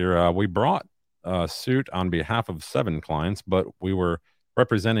says here, we brought a suit on behalf of 7 clients, but we were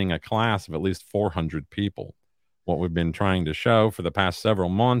representing a class of at least 400 people. What we've been trying to show for the past several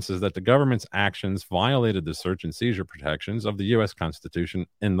months is that the government's actions violated the search and seizure protections of the U.S. Constitution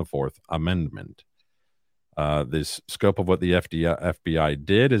in the 4th Amendment. This scope of what the FBI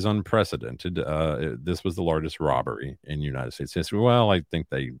did is unprecedented. This was the largest robbery in United States history. Well, I think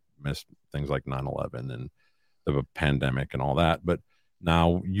they missed things like 9/11 and the pandemic and all that. But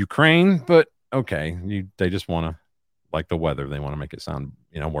now Ukraine, but okay, they just want to, like the weather, they want to make it sound,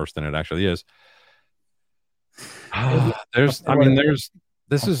 worse than it actually is. This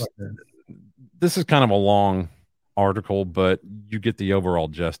is kind of a long article, but you get the overall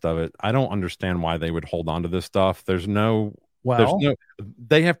gist of it. I don't understand why they would hold on to this stuff. They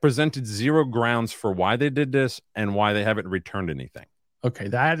have presented zero grounds for why they did this and why they haven't returned anything. Okay,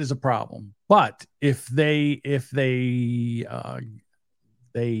 that is a problem. But if they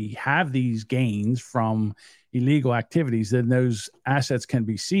have these gains from illegal activities, then those assets can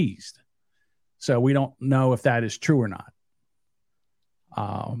be seized. So we don't know if that is true or not.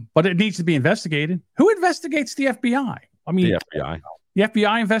 But it needs to be investigated. Who investigates the FBI? I mean, the FBI. The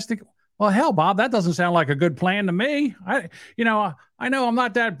FBI investigate. Well, hell, Bob, that doesn't sound like a good plan to me. I know I'm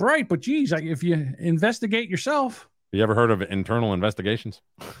not that bright, but geez, if you investigate yourself. You ever heard of internal investigations?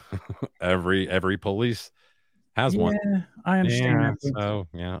 every police has one. I understand. Yeah, so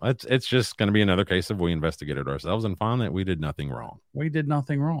yeah, it's just going to be another case of we investigated ourselves and found that we did nothing wrong. We did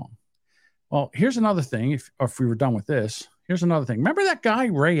nothing wrong. Well, here's another thing. If we were done with this, here's another thing. Remember that guy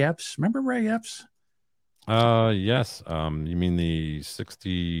Ray Epps? Remember Ray Epps? Yes. You mean the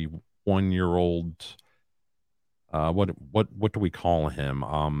 61-year-old? What do we call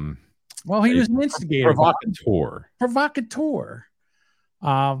him? Well, he was an instigator. Provocateur.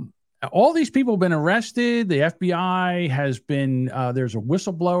 All these people have been arrested. The FBI has been, there's a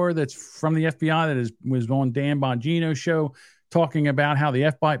whistleblower that's from the FBI that was on Dan Bongino's show talking about how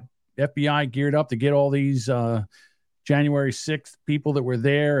the FBI geared up to get all these January 6th people that were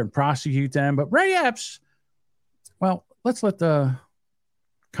there and prosecute them. But Ray Epps, well, let's let the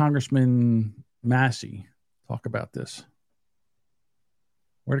Congressman Massey talk about this.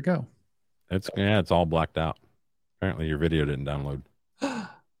 Where'd it go? It's all blacked out. Apparently your video didn't download.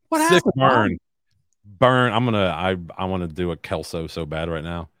 What happened? Burn. I want to do a Kelso so bad right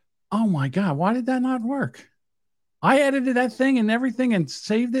now. Oh my God. Why did that not work? I edited that thing and everything and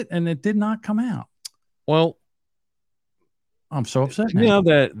saved it and it did not come out. Well, I'm so upset. You know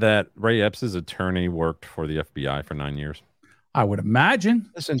that Ray Epps' attorney worked for the FBI for 9 years. I would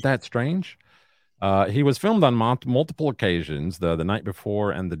imagine. Isn't that strange? He was filmed on multiple occasions, the night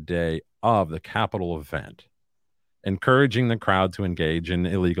before and the day of the Capitol event, encouraging the crowd to engage in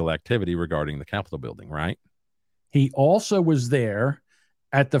illegal activity regarding the Capitol building, right? He also was there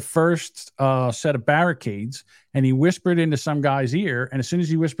at the first set of barricades, and he whispered into some guy's ear. And as soon as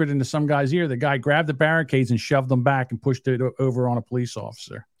he whispered into some guy's ear, the guy grabbed the barricades and shoved them back and pushed it over on a police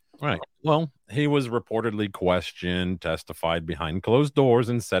officer. Right. Well, he was reportedly questioned, testified behind closed doors,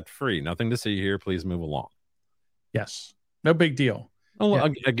 and set free. Nothing to see here. Please move along. Yes. No big deal. Well, yeah.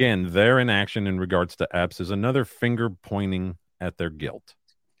 Again, their inaction in regards to Epps is another finger pointing at their guilt.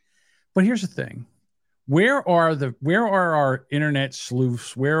 But here's the thing. Where are our internet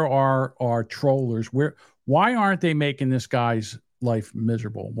sleuths? Where are our trollers? Why aren't they making this guy's life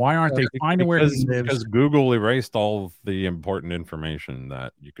miserable? Why aren't they finding where he lives? Because Google erased all of the important information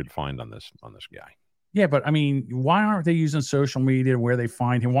that you could find on this guy. Yeah, but I mean, why aren't they using social media where they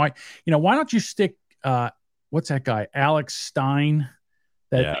find him? Why don't you stick what's that guy? Alex Stein,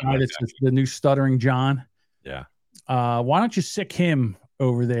 guy that's the new Stuttering John. Yeah. Why don't you sick him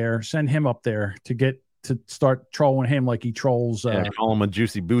over there? Send him up there to start trolling him like he trolls. Call him a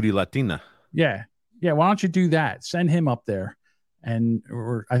juicy booty Latina. Yeah. Why don't you do that? Send him up there.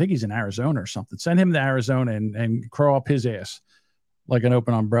 Or I think he's in Arizona or something. Send him to Arizona and crawl up his ass like an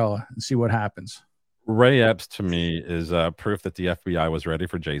open umbrella and see what happens. Ray Epps, to me, is proof that the FBI was ready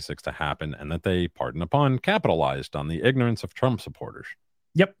for J6 to happen and that they, pardon upon, capitalized on the ignorance of Trump supporters.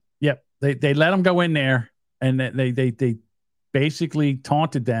 Yep. They let him go in there and they basically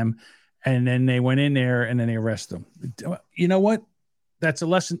taunted them, and then they went in there and then they arrested them. You know what? That's a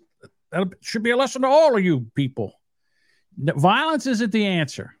lesson. That should be a lesson to all of you people. Violence isn't the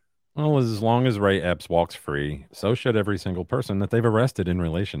answer. Well, as long as Ray Epps walks free, so should every single person that they've arrested in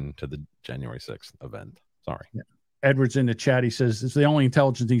relation to the January 6th event. Sorry. Yeah. Edward's in the chat. He says it's the only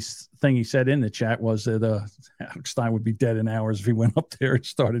intelligent thing he said in the chat was that Alex Stein would be dead in hours if he went up there and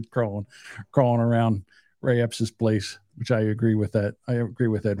started crawling around Ray Epps' place, which I agree with that. I agree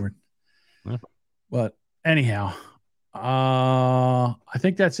with Edward. Yeah. But anyhow, I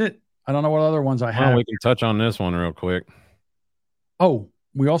think that's it. I don't know what other ones I have. Well, we can touch on this one real quick. Oh,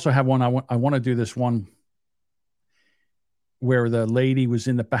 we also have one. I want to do this one where the lady was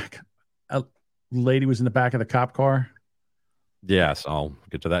in the back. A lady was in the back of the cop car. Yes, I'll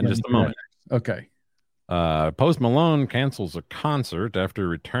get to that in just a moment. Okay. Post Malone cancels a concert after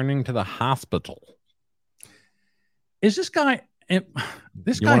returning to the hospital. Is this guy?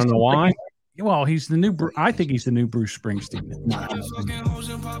 This guy. You want to know why? Well, he's the new. I think he's the new Bruce Springsteen.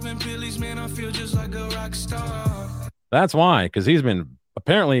 That's why, because he's been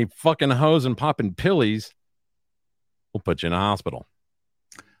apparently fucking hoes and popping pillies. We'll put you in a hospital.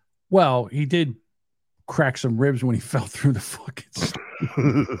 Well, he did crack some ribs when he fell through the fucking.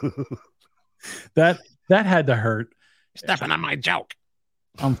 that had to hurt. Stepping on my joke.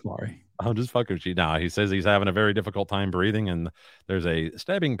 I'm sorry. I'll just fuck with you now. He says he's having a very difficult time breathing, and there's a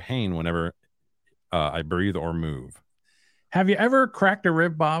stabbing pain whenever I breathe or move. Have you ever cracked a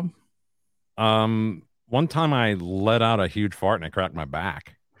rib, Bob? One time I let out a huge fart and I cracked my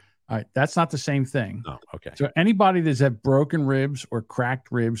back. All right, that's not the same thing. Oh, okay. So anybody that's had broken ribs or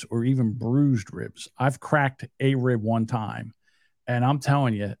cracked ribs or even bruised ribs, I've cracked a rib one time, and I'm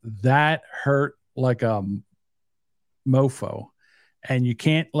telling you, that hurt like a mofo. And you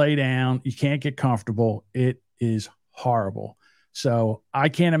can't lay down, you can't get comfortable. It is horrible. So I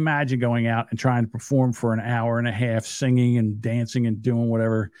can't imagine going out and trying to perform for an hour and a half, singing and dancing and doing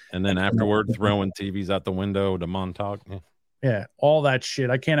whatever. And then afterward, throwing TVs out the window to Montauk. Yeah, all that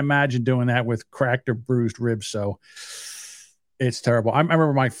shit. I can't imagine doing that with cracked or bruised ribs. So it's terrible. I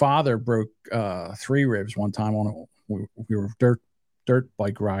remember my father broke 3 ribs one time on we were dirt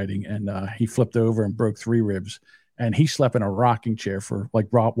bike riding, and he flipped over and broke 3 ribs. And he slept in a rocking chair for, like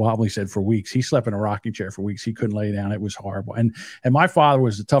Rob Wobbly said, for weeks. He slept in a rocking chair for weeks. He couldn't lay down. It was horrible. And my father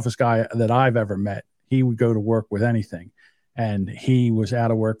was the toughest guy that I've ever met. He would go to work with anything, and he was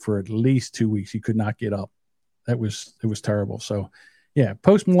out of work for at least 2 weeks. He could not get up. It was terrible. So, yeah,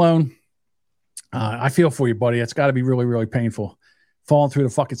 Post Malone, I feel for you, buddy. It's got to be really, really painful falling through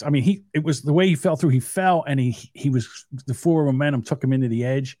the fucking. I mean, it was the way he fell through. He fell, and he was, the forward momentum took him into the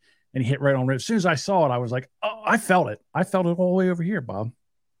edge. And he hit right on it. As soon as I saw it, I was like, oh, I felt it. I felt it all the way over here, Bob.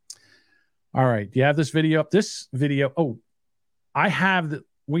 All right. Do you have this video up? This video. Oh, I have the.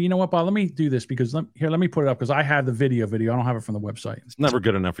 Well, you know what, Bob? Let me do this because let me put it up because I have the video. I don't have it from the website. It's never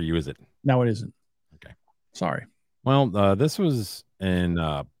good enough for you, is it? No, it isn't. Okay. Sorry. Well, this was in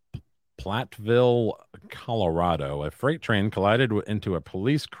Platteville, Colorado. A freight train collided into a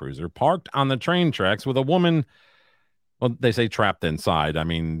police cruiser parked on the train tracks with a woman. Well, they say trapped inside. I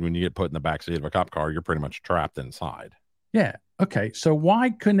mean, when you get put in the backseat of a cop car, you're pretty much trapped inside. Yeah. Okay. So why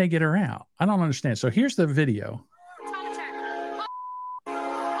couldn't they get her out? I don't understand. So here's the video.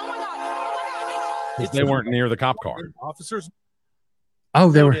 They weren't near the cop car. Officers. Oh,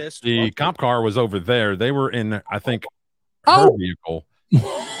 they were. The cop car was over there. They were in, I think, her vehicle.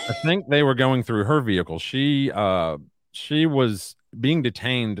 I think they were going through her vehicle. She was being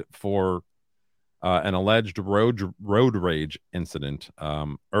detained for an alleged road rage incident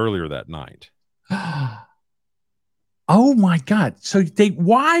earlier that night. Oh my God. So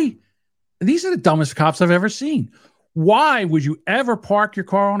why? These are the dumbest cops I've ever seen. Why would you ever park your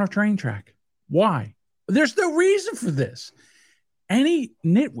car on a train track? Why? There's no reason for this. Any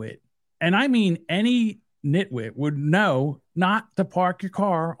nitwit, and I mean any nitwit, would know not to park your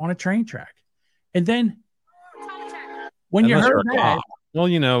car on a train track. And then when you heard that, well,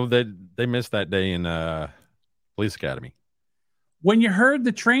 you know, they missed that day in police academy. When you heard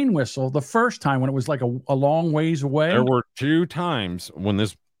the train whistle the first time, when it was like a long ways away. There were 2 times when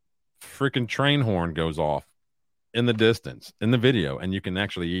this freaking train horn goes off in the distance in the video, and you can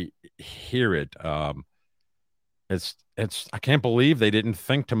actually hear it. It's I can't believe they didn't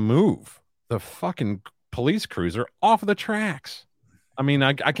think to move the fucking police cruiser off of the tracks. I mean,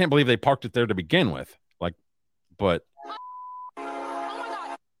 I can't believe they parked it there to begin with. Like, but.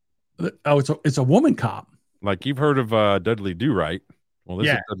 Oh, it's a woman cop. Like, you've heard of Dudley Do Right. Well, this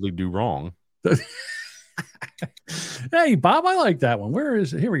is Dudley Do Wrong. Hey, Bob, I like that one. Where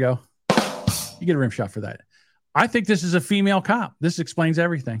is it? Here we go. You get a rim shot for that. I think this is a female cop. This explains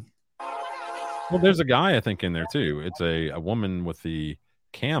everything. Well, there's a guy, I think, in there, too. It's a woman with the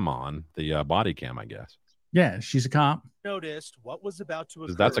cam on, the body cam, I guess. Yeah, she's a cop. Noticed what was about to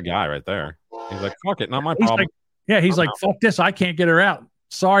occur. That's a guy right there. He's like, fuck it, not my problem. He's like, fuck this. I can't get her out.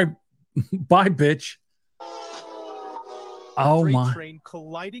 Sorry. Bye, bitch. Oh my! Train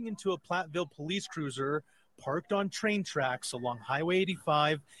colliding into a Platteville police cruiser parked on train tracks along Highway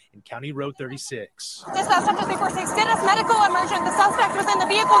 85 and County Road 36. Dispatch 346, status medical emergent. The suspect was in the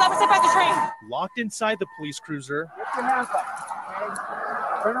vehicle that was hit by the train. Locked inside the police cruiser. Lift your hands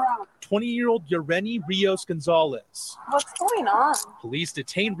up. Turn around. 20-year-old Yoreni Rios Gonzalez. What's going on? Police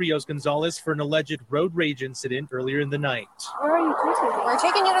detained Rios Gonzalez for an alleged road rage incident earlier in the night. Where are you taking me? We're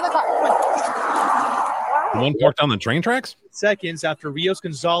taking you to the car. What? One parked on the train tracks? Seconds after Rios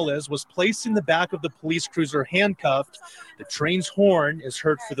Gonzalez was placed in the back of the police cruiser handcuffed, the train's horn is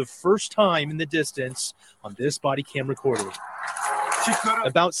heard for the first time in the distance on this body cam recording.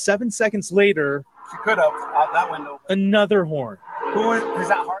 About 7 seconds later, She could have out that window. another horn. Who is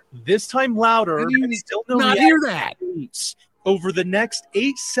that hard? This time louder, Did you but still no not reaction. hear that? Over the next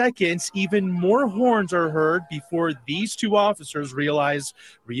 8 seconds, even more horns are heard before these two officers realize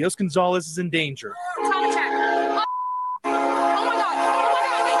Rios Gonzalez is in danger. She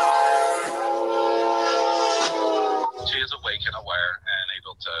is awake and aware and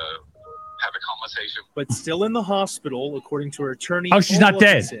able to have a conversation. But still in the hospital, according to her attorney. Oh, she's not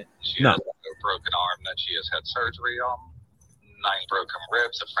dead. She No. has a broken arm that she has had surgery on, 9 broken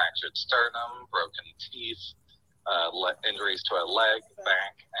ribs, a fractured sternum, broken teeth, injuries to a leg,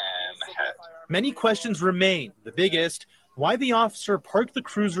 back, and head. Many questions remain. The biggest, why the officer parked the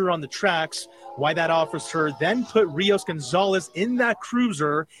cruiser on the tracks, why that officer then put Rios Gonzalez in that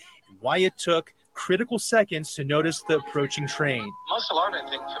cruiser, and why it took critical seconds to notice the approaching train. Most alarming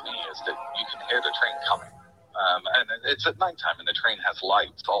thing for me is that you can hear the train coming. And it's at nighttime, and the train has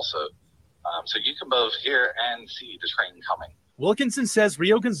lights also. So you can both hear and see the train coming. Wilkinson says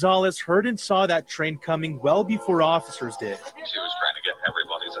Rio Gonzalez heard and saw that train coming well before officers did. She was trying to get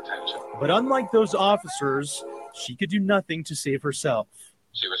everybody's attention. But unlike those officers, she could do nothing to save herself.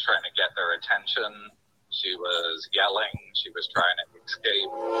 She was trying to get their attention. She was yelling. She was trying to escape.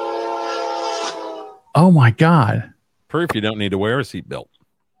 Oh my God. Proof you don't need to wear a seatbelt.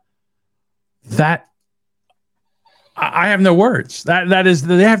 That I have no words. That is,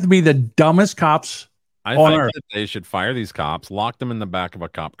 they have to be the dumbest cops I on think earth. that they should fire these cops, lock them in the back of a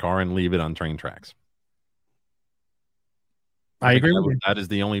cop car, and leave it on train tracks. I agree with you. That is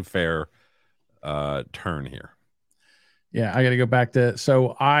the only fair turn here. Yeah, I got to go back to.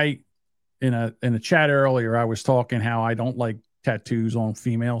 So I, in a chat earlier, I was talking how I don't like tattoos on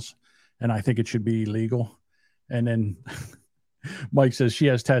females, and I think it should be illegal. And then Mike says she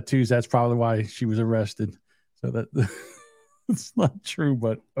has tattoos. That's probably why she was arrested. So that it's not true,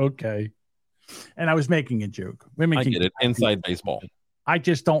 but okay. And I was making a joke. Women I can get it. Inside baseball. I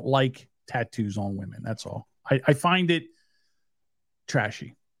just don't like tattoos on women. That's all. I find it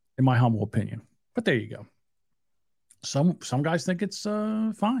trashy, in my humble opinion. But there you go. Some guys think it's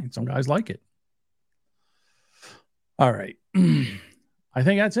fine. Some guys like it. All right. I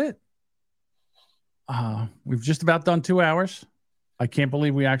think that's it. We've just about done 2 hours. I can't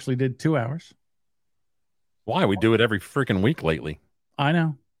believe we actually did 2 hours. Why? We do it every freaking week lately. I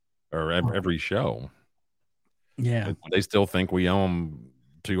know. Or every show. Yeah. They still think we owe them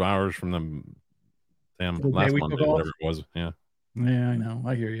 2 hours from the damn The day last we Monday, took off? whatever it was. Yeah. Yeah, I know.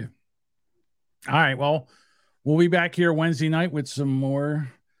 I hear you. All right. Well, we'll be back here Wednesday night with some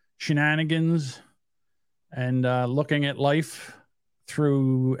more shenanigans and looking at life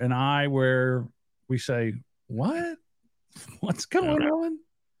through an eye where we say, what? What's going on?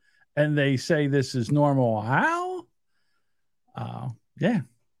 And they say this is normal. How? Yeah.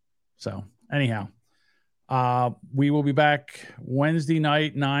 So anyhow, we will be back Wednesday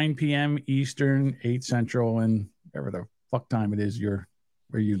night, 9 p.m. Eastern, 8 Central, and whatever the fuck time it is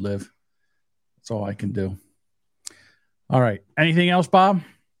where you live. That's all I can do. All right. Anything else, Bob?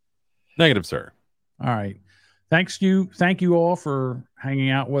 Negative, sir. All right. Thank you all for hanging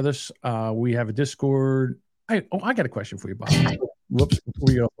out with us. We have a Discord. I got a question for you, Bob. Whoops, before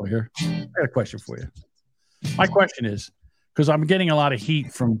we go up here. I got a question for you. My question is, because I'm getting a lot of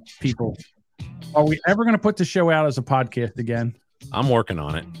heat from people, are we ever going to put the show out as a podcast again? I'm working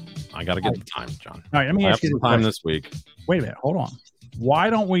on it. I got to get the time, John. All right, let me ask you some the time question. this week. Wait a minute, hold on. Why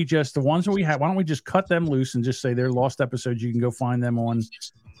don't we just, the ones that we have, why don't we just cut them loose and just say they're lost episodes? You can go find them on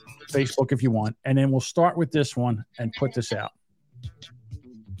Facebook if you want. And then we'll start with this one and put this out.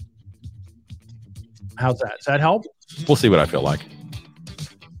 How's that? Does that help? We'll see what I feel like.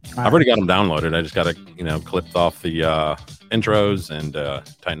 I've already got them downloaded. I just got to, clip off the intros and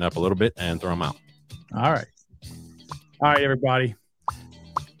tighten up a little bit and throw them out. All right. All right, everybody.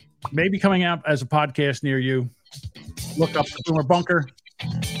 Maybe coming out as a podcast near you. Look up the Boomer Bunker.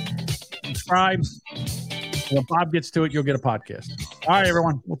 Subscribe. When Bob gets to it, you'll get a podcast. All right,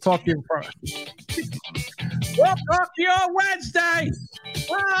 everyone. We'll talk to you. We'll talk to you on Wednesday.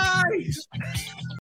 Bye.